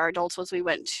did with our adults, was we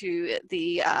went to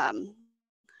the,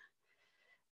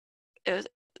 it was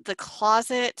the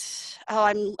closet. Oh,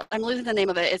 I'm losing the name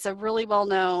of it. It's a really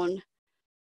well-known,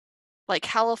 like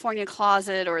California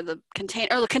Closet, or the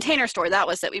Container Store. That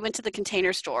was it. We went to the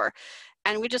Container Store.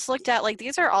 And we just looked at, like,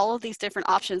 these are all of these different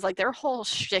options. Like, their whole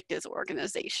shtick is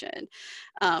organization.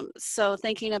 So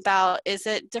thinking about, is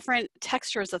it different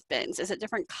textures of bins? Is it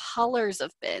different colors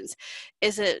of bins?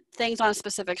 Is it things on a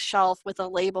specific shelf with a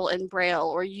label in Braille,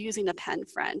 or using a pen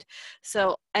friend?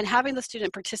 So, and having the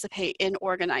student participate in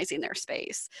organizing their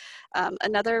space.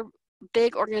 Another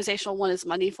big organizational one is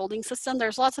money folding system.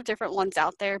 There's lots of different ones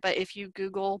out there, but if you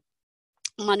Google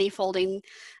money folding,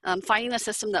 finding a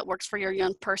system that works for your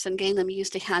young person, getting them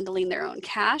used to handling their own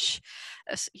cash,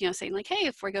 saying like, hey,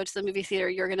 if we go to the movie theater,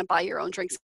 you're going to buy your own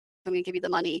drinks, I'm going to give you the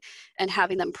money, and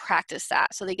having them practice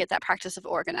that so they get that practice of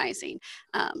organizing.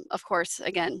 Of course,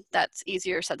 again, that's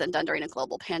easier said than done during a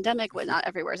global pandemic when not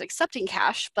everywhere is accepting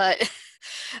cash, but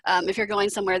if you're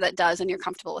going somewhere that does and you're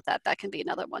comfortable with that, that can be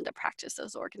another one to practice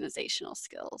those organizational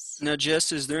skills. Now,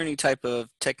 Jess, is there any type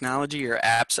of technology or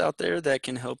apps out there that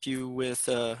can help you with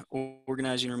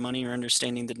organizing your money or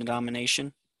understanding the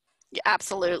denomination? Yeah,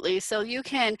 absolutely. So you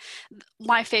can,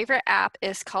 my favorite app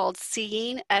is called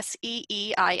Seeing,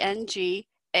 SEEING,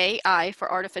 AI for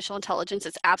artificial intelligence.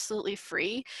 It's absolutely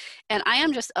free. And I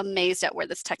am just amazed at where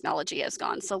this technology has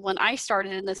gone. So when I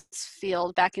started in this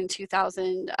field back in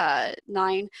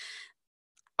 2009,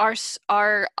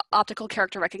 our optical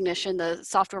character recognition, the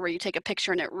software where you take a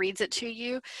picture and it reads it to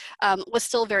you, was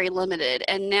still very limited.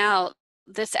 And now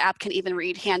this app can even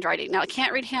read handwriting. Now, it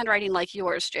can't read handwriting like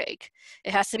yours, Jake.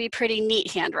 It has to be pretty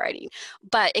neat handwriting,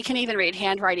 but it can even read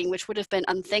handwriting, which would have been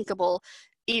unthinkable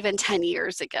even 10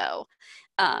 years ago.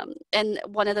 And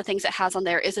one of the things it has on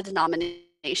there is a denomination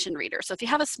reader. So if you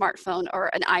have a smartphone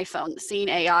or an iPhone, Seeing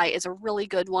AI is a really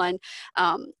good one.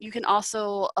 You can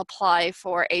also apply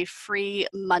for a free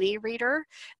money reader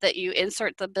that you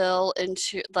insert the bill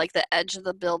into, like the edge of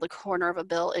the bill, the corner of a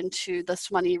bill, into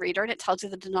this money reader, and it tells you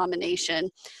the denomination.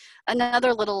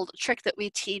 Another little trick that we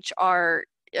teach our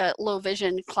low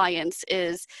vision clients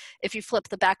is if you flip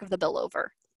the back of the bill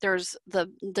over, there's the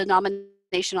denomination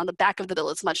on the back of the bill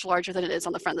is much larger than it is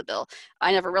on the front of the bill.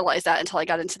 I never realized that until I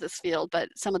got into this field, but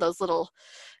some of those little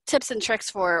tips and tricks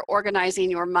for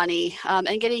organizing your money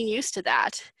and getting used to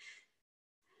that.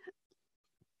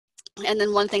 And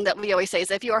then one thing that we always say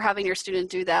is if you are having your student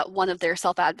do that, one of their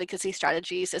self-advocacy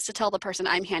strategies is to tell the person,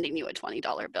 I'm handing you a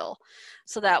 $20 bill.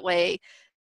 So that way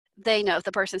they know if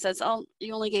the person says, oh,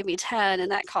 you only gave me 10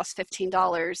 and that costs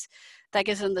 $15, that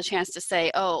gives them the chance to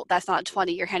say, oh, that's not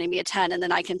 20, you're handing me a 10, and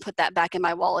then I can put that back in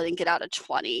my wallet and get out a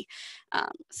 20.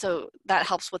 So that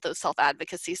helps with those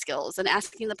self-advocacy skills. And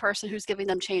asking the person who's giving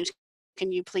them change,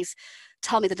 can you please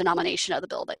tell me the denomination of the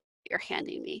bill that you're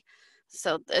handing me?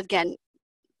 So again,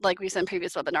 like we said in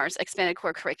previous webinars, expanded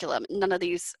core curriculum, none of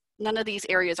these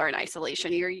areas are in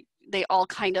isolation. They all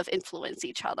kind of influence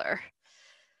each other.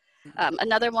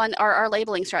 Another one are our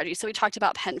labeling strategies. So we talked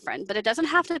about pen friend, but it doesn't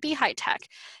have to be high tech.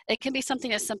 It can be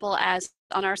something as simple as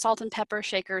on our salt and pepper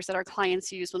shakers that our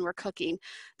clients use when we're cooking,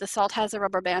 the salt has a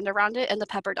rubber band around it and the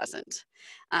pepper doesn't.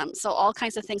 So all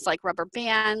kinds of things like rubber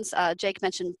bands. Jake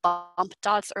mentioned bump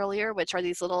dots earlier, which are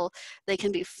these little, they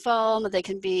can be foam, they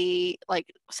can be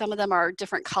like, some of them are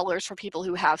different colors for people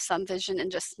who have some vision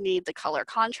and just need the color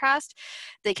contrast.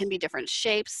 They can be different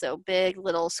shapes, so big,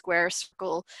 little, square,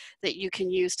 circle, that you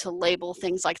can use to label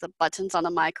things like the buttons on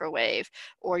a microwave,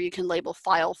 or you can label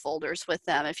file folders with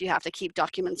them if you have to keep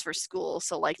documents for school.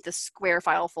 So like the square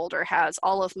file folder has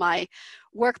all of my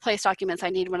workplace documents I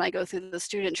need when I go through the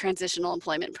student transitional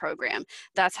employment program.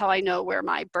 That's how I know where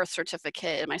my birth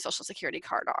certificate and my social security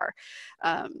card are.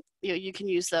 You can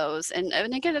use those. And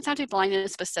again, it's not to be blind and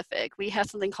specific. We have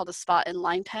something called a spot and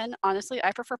line pen. Honestly,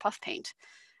 I prefer puff paint.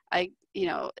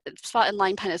 Spot and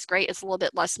line pen is great. It's a little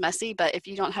bit less messy, but if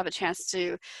you don't have a chance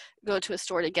to go to a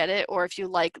store to get it, or if you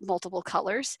like multiple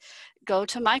colors, go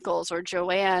to Michael's or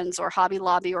Joann's or Hobby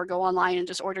Lobby, or go online and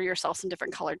just order yourself some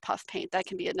different colored puff paint. That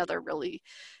can be another really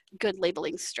good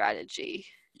labeling strategy.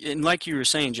 And like you were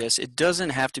saying, Jess, it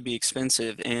doesn't have to be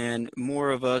expensive, and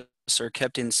more of us are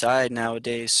kept inside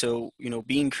nowadays. So,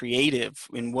 being creative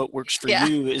in what works for Yeah.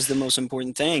 you is the most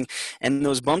important thing. And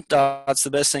those bump dots, the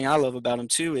best thing I love about them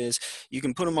too is you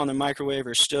can put them on the microwave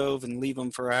or stove and leave them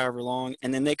for however long,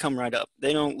 and then they come right up.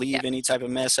 They don't leave Yeah. any type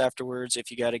of mess afterwards if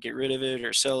you got to get rid of it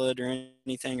or sell it or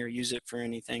anything or use it for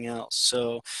anything else.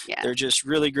 So Yeah. they're just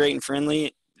really great and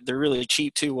friendly. They're really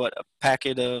cheap too. What, a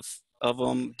packet of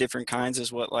them, different kinds,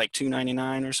 is what, like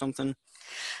 $2.99 or something?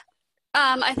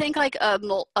 I think like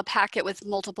a packet with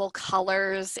multiple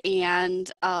colors,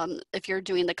 and if you're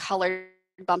doing the colored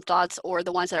bump dots or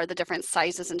the ones that are the different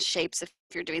sizes and shapes, if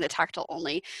you're doing the tactile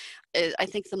only, I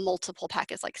think the multiple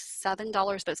pack is like $7,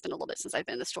 but it's been a little bit since I've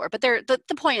been in the store. But the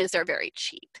point is they're very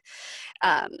cheap.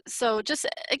 So just,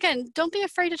 again, don't be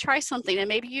afraid to try something, and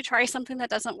maybe you try something that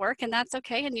doesn't work, and that's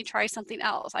okay, and you try something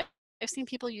else. I've seen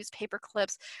people use paper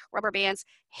clips, rubber bands,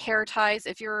 hair ties.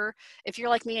 If you're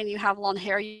like me and you have long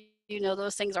hair,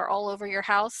 those things are all over your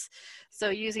house. So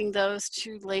using those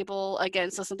to label,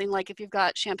 again, so something like if you've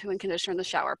got shampoo and conditioner in the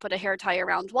shower, put a hair tie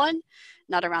around one,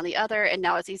 not around the other, and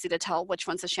now it's easy to tell which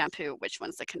one's the shampoo, which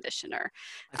one's the conditioner.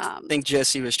 I think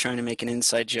Jessie was trying to make an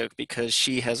inside joke because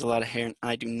she has a lot of hair and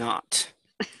I do not.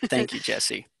 Thank you,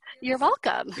 Jessie. You're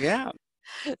welcome. Yeah.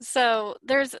 So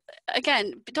there's,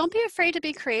 again, don't be afraid to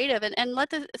be creative, and let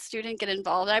the student get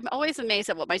involved. I'm always amazed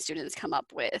at what my students come up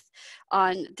with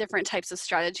on different types of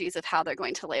strategies of how they're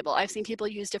going to label. I've seen people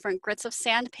use different grits of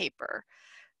sandpaper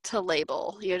to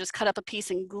label, just cut up a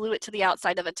piece and glue it to the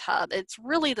outside of a tub. It's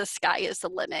really, the sky is the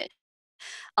limit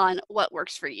on what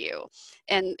works for you.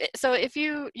 And so if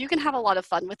you can have a lot of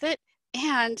fun with it,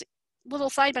 and little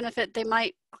side benefit, they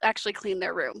might actually clean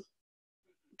their room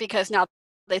because now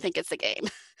they think it's a game.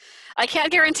 I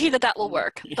can't guarantee that will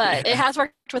work, but it has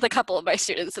worked with a couple of my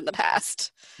students in the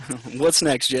past. What's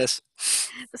next, Jess?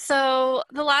 So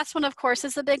the last one, of course,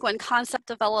 is the big one, concept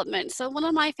development. So one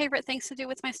of my favorite things to do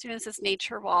with my students is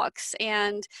nature walks,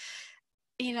 and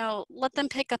let them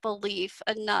pick up a leaf,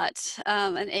 a nut,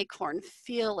 an acorn,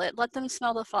 feel it, let them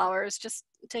smell the flowers. Just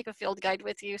take a field guide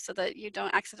with you so that you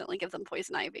don't accidentally give them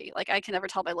poison ivy. Like, I can never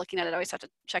tell by looking at it. I always have to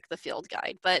check the field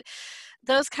guide. But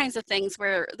those kinds of things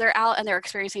where they're out and they're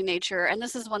experiencing nature. And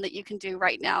this is one that you can do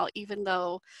right now, even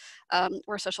though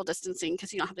we're social distancing,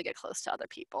 because you don't have to get close to other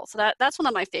people. So that's one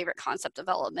of my favorite concept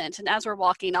development. And as we're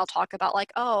walking, I'll talk about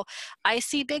like, oh, I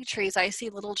see big trees, I see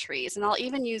little trees. And I'll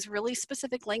even use really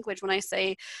specific language when I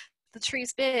say the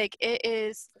tree's big. It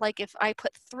is like if I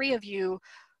put three of you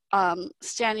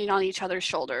standing on each other's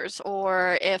shoulders,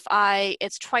 or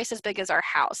it's twice as big as our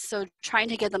house. So trying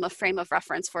to give them a frame of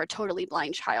reference for a totally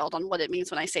blind child on what it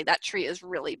means when I say that tree is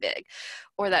really big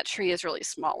or that tree is really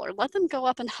small, or let them go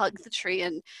up and hug the tree.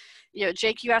 And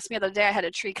Jake, you asked me the other day, I had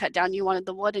a tree cut down, you wanted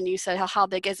the wood, and you said, how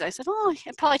big is it? I said, oh,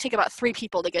 it'd probably take about 3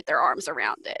 people to get their arms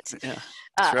around it. Yeah,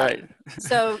 that's right.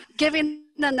 So giving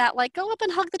them that, like, go up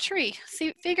and hug the tree,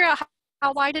 figure out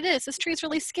how wide it is. This tree is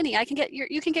really skinny.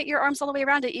 You can get your arms all the way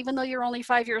around it, even though you're only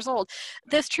 5 years old.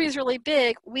 This tree is really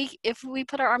big. If we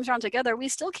put our arms around together, we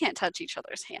still can't touch each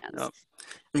other's hands. Yep.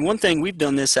 And one thing, we've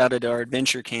done this out at our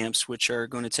adventure camps, which are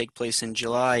going to take place in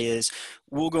July, is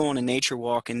we'll go on a nature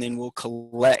walk and then we'll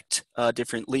collect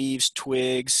different leaves,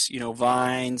 twigs,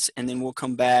 vines, and then we'll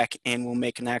come back and we'll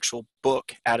make an actual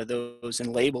book out of those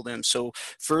and label them. So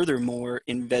furthermore,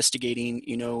 investigating,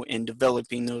 and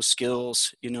developing those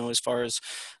skills, as far as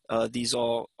these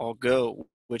all go,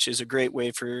 which is a great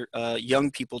way for young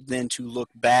people then to look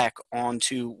back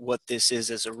onto what this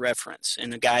is as a reference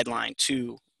and a guideline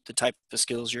to the type of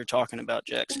skills you're talking about,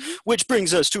 Jex. Mhm. Which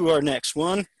brings us to our next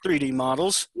one, 3D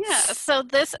models. Yeah, so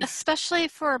this, especially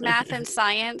for math and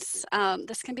science,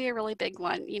 this can be a really big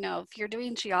one. You know, if you're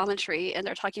doing geometry and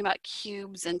they're talking about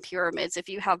cubes and pyramids, if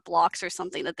you have blocks or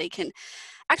something that they can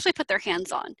actually put their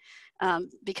hands on,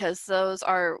 because those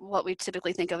are what we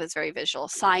typically think of as very visual.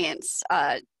 Science,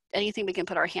 anything we can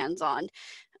put our hands on.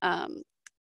 Um,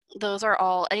 those are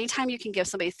all, anytime you can give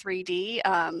somebody 3D,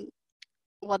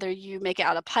 whether you make it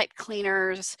out of pipe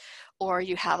cleaners or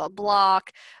you have a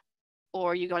block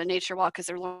or you go on a nature walk because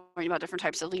they're learning about different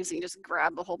types of leaves and you just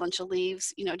grab a whole bunch of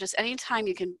leaves, you know, just anytime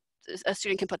you can, a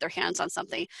student can put their hands on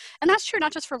something. And that's true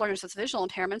not just for learners with visual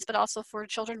impairments, but also for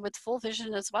children with full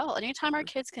vision as well. Anytime our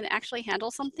kids can actually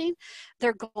handle something,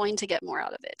 they're going to get more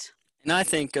out of it. And I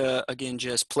think, again,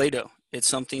 just Play-Doh. It's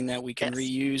something that we can Yes.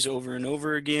 reuse over and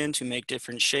over again to make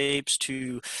different shapes,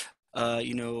 to,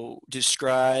 you know,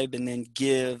 describe and then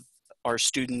give our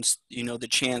students, you know, the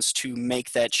chance to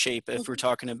make that shape. If we're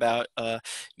talking about,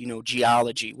 you know,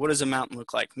 geology, what does a mountain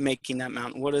look like? Making that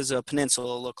mountain. What does a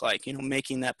peninsula look like? You know,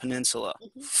 making that peninsula.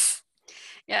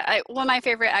 Yeah, one of my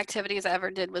favorite activities I ever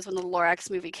did was when the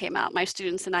Lorax movie came out. My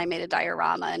students and I made a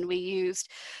diorama, and we used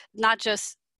not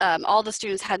just all the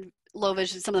students had low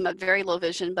vision, some of them had very low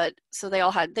vision, but so they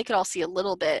could all see a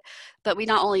little bit. But we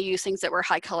not only used things that were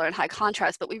high color and high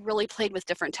contrast, but we really played with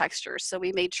different textures. So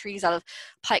we made trees out of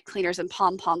pipe cleaners and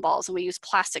pom-pom balls, and we used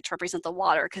plastic to represent the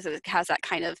water because it has that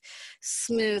kind of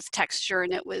smooth texture.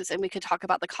 And we could talk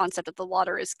about the concept that the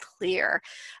water is clear.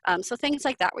 So things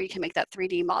like that where you can make that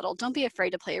 3D model. Don't be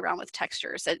afraid to play around with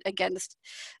textures. Again,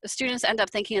 the students end up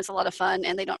thinking it's a lot of fun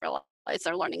and they don't realize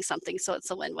they're learning something, so it's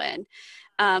a win-win.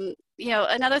 You know,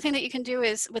 another thing that you can do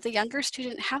is with a younger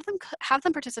student, have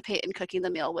them participate in cooking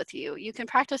the meal with you. You can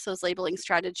practice those labeling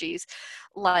strategies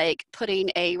like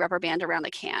putting a rubber band around a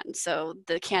can. So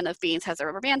the can of beans has a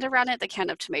rubber band around it, the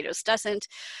can of tomatoes doesn't.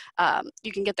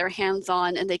 You can get their hands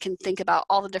on and they can think about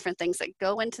all the different things that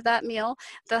go into that meal.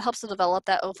 That helps to develop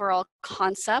that overall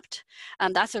concept.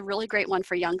 That's a really great one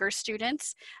for younger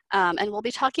students. And we'll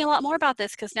be talking a lot more about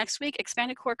this because next week,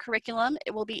 expanded core curriculum,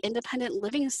 it will be independent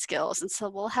living skills. And so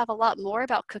we'll have a lot more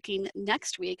about cooking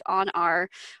next week on our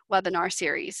webinar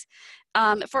series.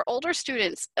 For older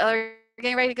students,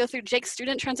 getting ready to go through Jake's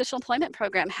student transitional employment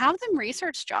program, have them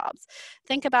research jobs.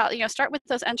 Think about, you know, start with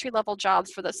those entry-level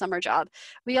jobs for the summer job.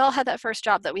 We all had that first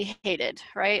job that we hated,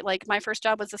 right? Like my first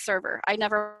job was a server.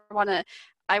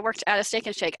 I worked at a Steak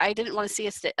and Shake. I didn't want to see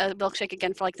a milkshake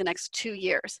again for like the next 2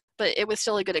 years, but it was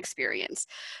still a good experience.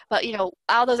 But, you know,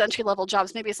 out of those entry-level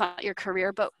jobs, maybe it's not your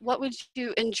career, but what would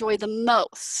you enjoy the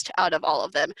most out of all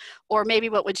of them? Or maybe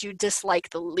what would you dislike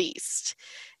the least?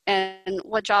 And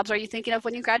what jobs are you thinking of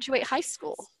when you graduate high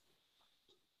school?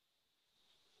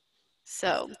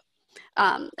 So,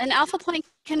 and Alphapointe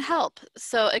can help.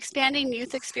 So expanding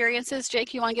youth experiences,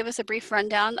 Jake, you want to give us a brief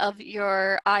rundown of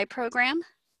your I program?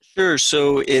 Sure.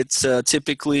 So it's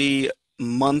typically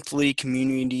monthly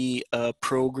community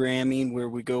programming where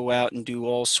we go out and do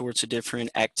all sorts of different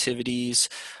activities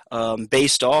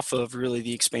based off of really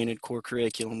the expanded core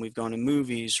curriculum. We've gone to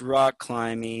movies, rock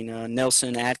climbing,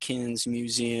 Nelson Atkins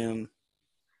Museum.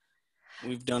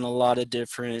 We've done a lot of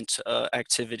different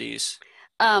activities.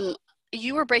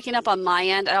 You were breaking up on my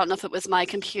end. I don't know if it was my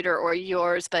computer or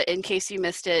yours, but in case you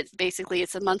missed it, basically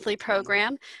it's a monthly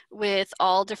program with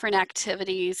all different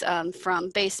activities from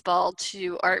baseball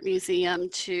to art museum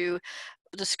to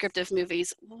descriptive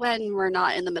movies when we're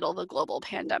not in the middle of a global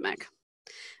pandemic.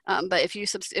 But if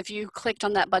you clicked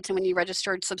on that button when you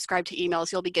registered, subscribe to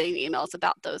emails, you'll be getting emails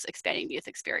about those expanding youth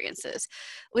experiences.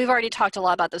 We've already talked a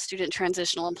lot about the student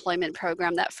transitional employment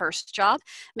program, that first job.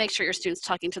 Make sure your student's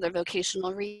talking to their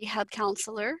vocational rehab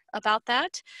counselor about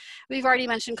that. We've already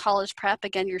mentioned college prep.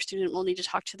 Again, your student will need to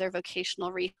talk to their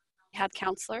vocational rehab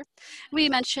counselor. We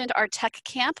mentioned our tech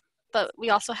camp, but we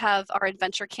also have our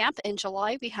adventure camp in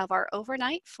July. We have our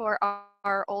overnight for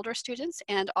our older students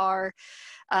and our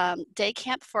day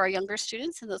camp for our younger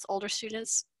students, and those older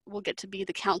students will get to be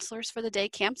the counselors for the day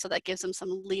camp, so that gives them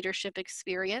some leadership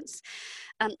experience.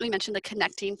 We mentioned the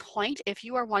connecting point. If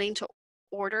you are wanting to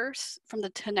order from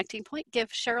the connecting point, give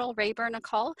Cheryl Rayburn a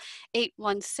call,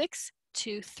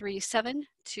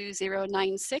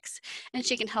 816-237-2096, and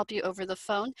she can help you over the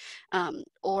phone.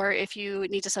 Or if you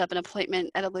need to set up an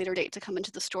appointment at a later date to come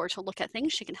into the store to look at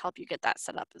things, she can help you get that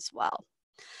set up as well.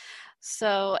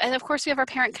 So, and of course we have our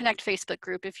Parent Connect Facebook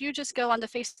group. If you just go onto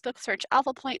Facebook, search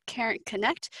Alphapointe Parent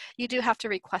Connect, you do have to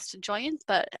request to join,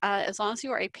 but as long as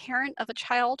you are a parent of a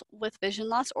child with vision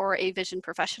loss or a vision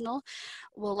professional,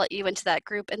 we'll let you into that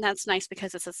group. And that's nice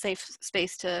because it's a safe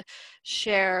space to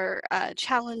share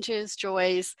challenges,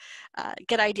 joys,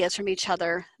 get ideas from each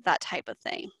other, that type of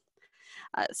thing.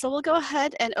 So we'll go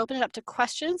ahead and open it up to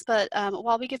questions, but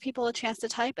while we give people a chance to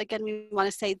type, again, we want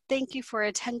to say thank you for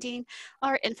attending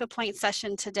our Infopointe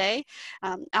session today.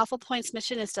 Alphapointe's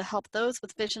mission is to help those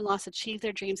with vision loss achieve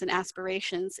their dreams and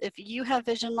aspirations. If you have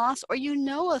vision loss or you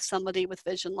know of somebody with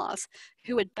vision loss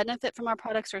who would benefit from our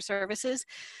products or services,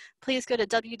 please go to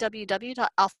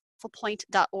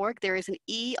www.alphapointe.org. There is an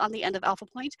E on the end of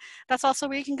Alphapointe. That's also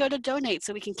where you can go to donate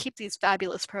so we can keep these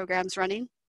fabulous programs running.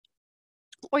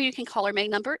 Or you can call our main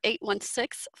number,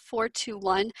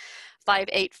 816-421-5848.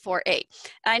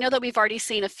 I know that we've already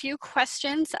seen a few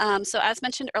questions. So as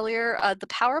mentioned earlier, the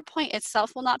PowerPoint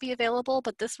itself will not be available,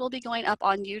 but this will be going up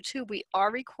on YouTube. We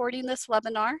are recording this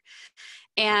webinar.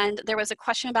 And there was a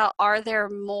question about, are there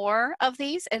more of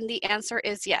these? And the answer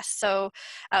is yes. So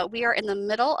we are in the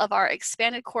middle of our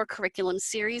expanded core curriculum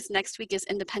series. Next week is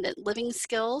independent living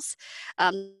skills.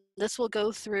 This will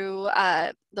go through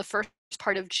the first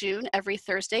part of June every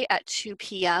Thursday at 2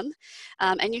 p.m.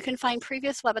 And you can find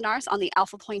previous webinars on the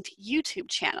Alphapointe YouTube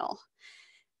channel.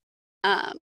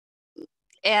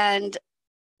 And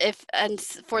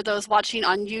for those watching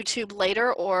on YouTube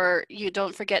later, or you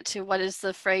don't forget to, what is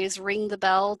the phrase, ring the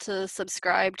bell to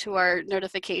subscribe to our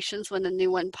notifications when a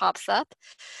new one pops up.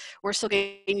 We're still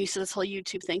getting used to this whole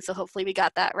YouTube thing, so hopefully we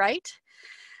got that right.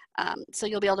 So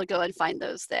you'll be able to go and find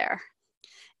those there.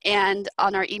 And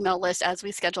on our email list, as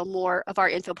we schedule more of our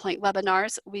Infopointe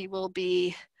webinars, we will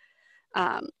be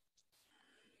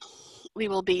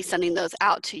sending those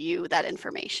out to you, that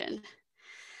information.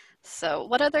 So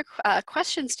what other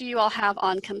questions do you all have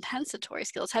on compensatory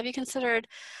skills? Have you considered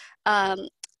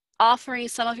offering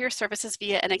some of your services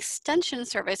via an extension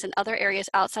service in other areas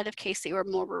outside of KC or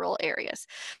more rural areas?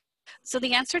 So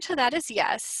the answer to that is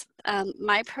yes.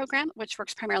 My program, which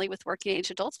works primarily with working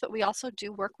age adults, but we also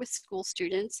do work with school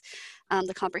students,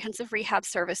 the comprehensive rehab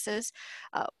services.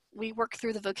 We work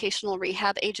through the vocational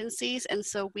rehab agencies, and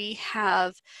so we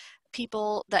have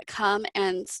people that come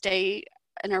and stay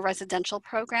in a residential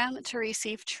program to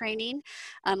receive training.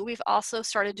 We've also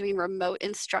started doing remote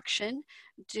instruction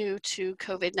due to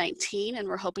COVID-19, and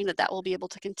we're hoping that that will be able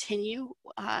to continue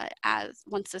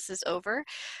once this is over.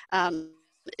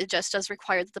 It just does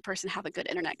require that the person have a good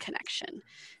internet connection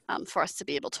for us to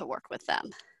be able to work with them.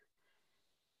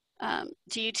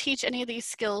 Do you teach any of these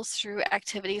skills through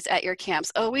activities at your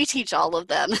camps? Oh, we teach all of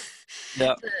them.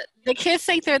 Yeah. The kids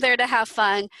think they're there to have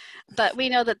fun, but we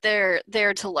know that they're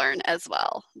there to learn as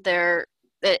well.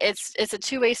 It's a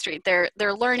two-way street. They're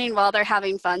learning while they're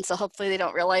having fun, so hopefully they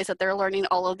don't realize that they're learning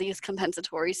all of these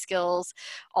compensatory skills,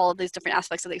 all of these different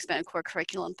aspects of the expanded core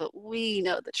curriculum, but we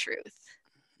know the truth.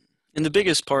 And the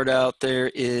biggest part out there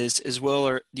is, as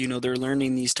well, they're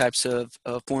learning these types of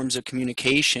forms of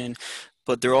communication,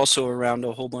 but they're also around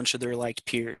a whole bunch of their liked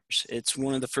peers. It's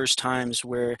one of the first times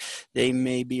where they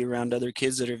may be around other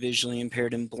kids that are visually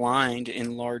impaired and blind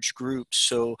in large groups.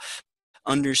 So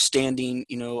understanding,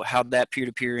 how that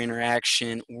peer-to-peer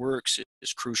interaction works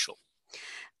is crucial.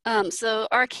 So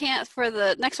our camp, for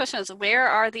the next question is, where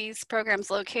are these programs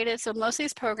located? So most of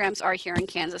these programs are here in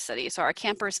Kansas City. So our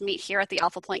campers meet here at the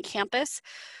Alphapointe campus.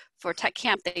 For Tech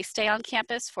Camp, they stay on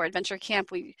campus. For Adventure Camp,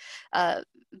 we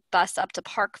bus up to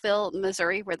Parkville,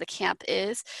 Missouri, where the camp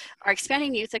is. Our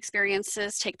expanding youth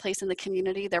experiences take place in the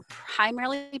community. They're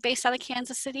primarily based out of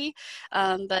Kansas City,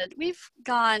 but we've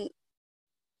gone,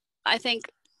 I think,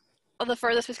 the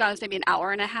furthest we've gone is maybe an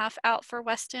hour and a half out for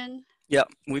Weston. Yeah,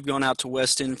 we've gone out to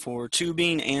Weston for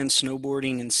tubing and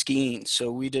snowboarding and skiing. So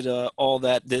we did all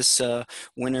that this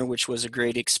winter, which was a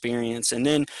great experience. And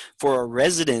then for our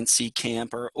residency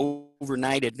camp, our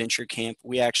overnight adventure camp,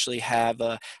 we actually have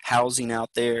housing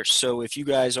out there. So if you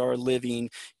guys are living,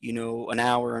 an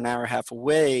hour and a half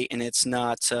away, and it's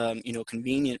not,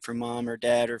 convenient for mom or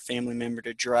dad or family member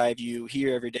to drive you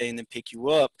here every day and then pick you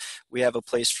up, we have a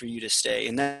place for you to stay.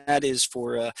 And that is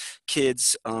for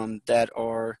kids that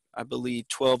are, I believe,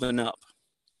 12 and up.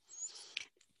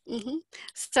 Mm-hmm.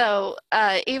 So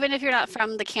even if you're not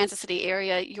from the Kansas City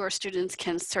area, your students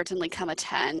can certainly come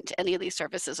attend any of these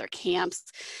services or camps.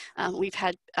 We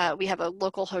have a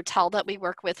local hotel that we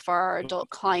work with for our adult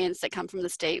clients that come from the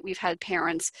state. We've had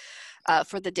parents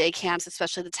for the day camps,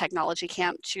 especially the technology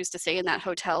camp, choose to stay in that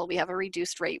hotel. We have a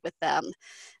reduced rate with them,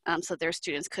 so their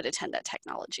students could attend that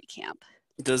technology camp.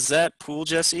 Does that pool,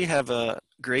 Jesse, have a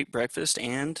great breakfast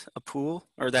and a pool,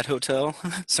 or that hotel?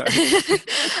 Sorry.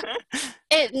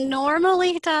 It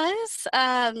normally does.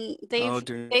 Oh,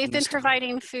 during They've been this time.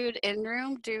 providing food in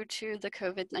room due to the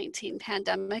COVID-19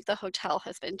 pandemic. The hotel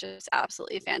has been just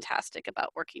absolutely fantastic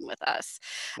about working with us.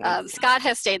 Wonderful. Scott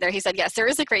has stayed there. He said, yes, there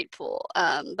is a great pool,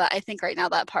 but I think right now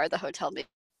that part of the hotel may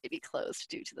be closed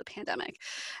due to the pandemic.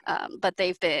 But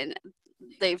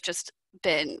they've just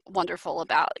been wonderful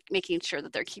about making sure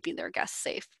that they're keeping their guests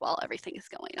safe while everything is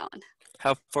going on.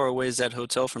 How far away is that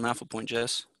hotel from Alphapointe,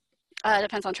 Jess? It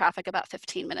depends on traffic, about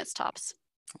 15 minutes tops.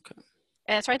 Okay.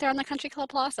 And it's right there on the Country Club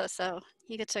Plaza, so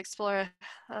you get to explore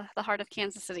the heart of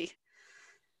Kansas City.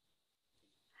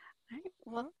 All right,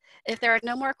 well, if there are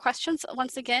no more questions,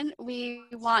 once again, we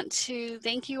want to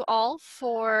thank you all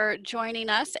for joining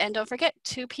us. And don't forget,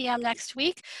 2 p.m. next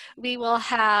week, we will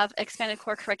have expanded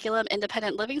core curriculum,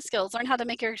 independent living skills. Learn how to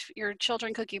make your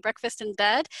children cook you breakfast in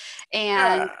bed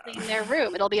and clean their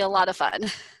room. It'll be a lot of fun.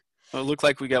 Well, it looked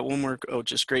like we got one more. Oh,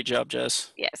 just great job,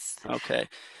 Jess. Yes. Okay.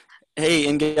 Hey,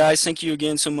 and guys, thank you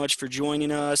again so much for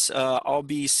joining us. I'll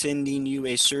be sending you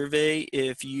a survey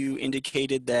if you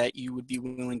indicated that you would be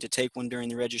willing to take one during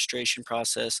the registration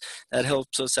process. That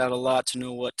helps us out a lot to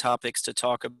know what topics to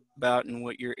talk about and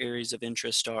what your areas of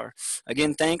interest are.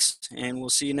 Again, thanks, and we'll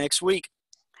see you next week.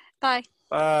 Bye.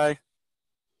 Bye.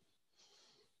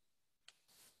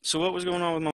 So what was going on with my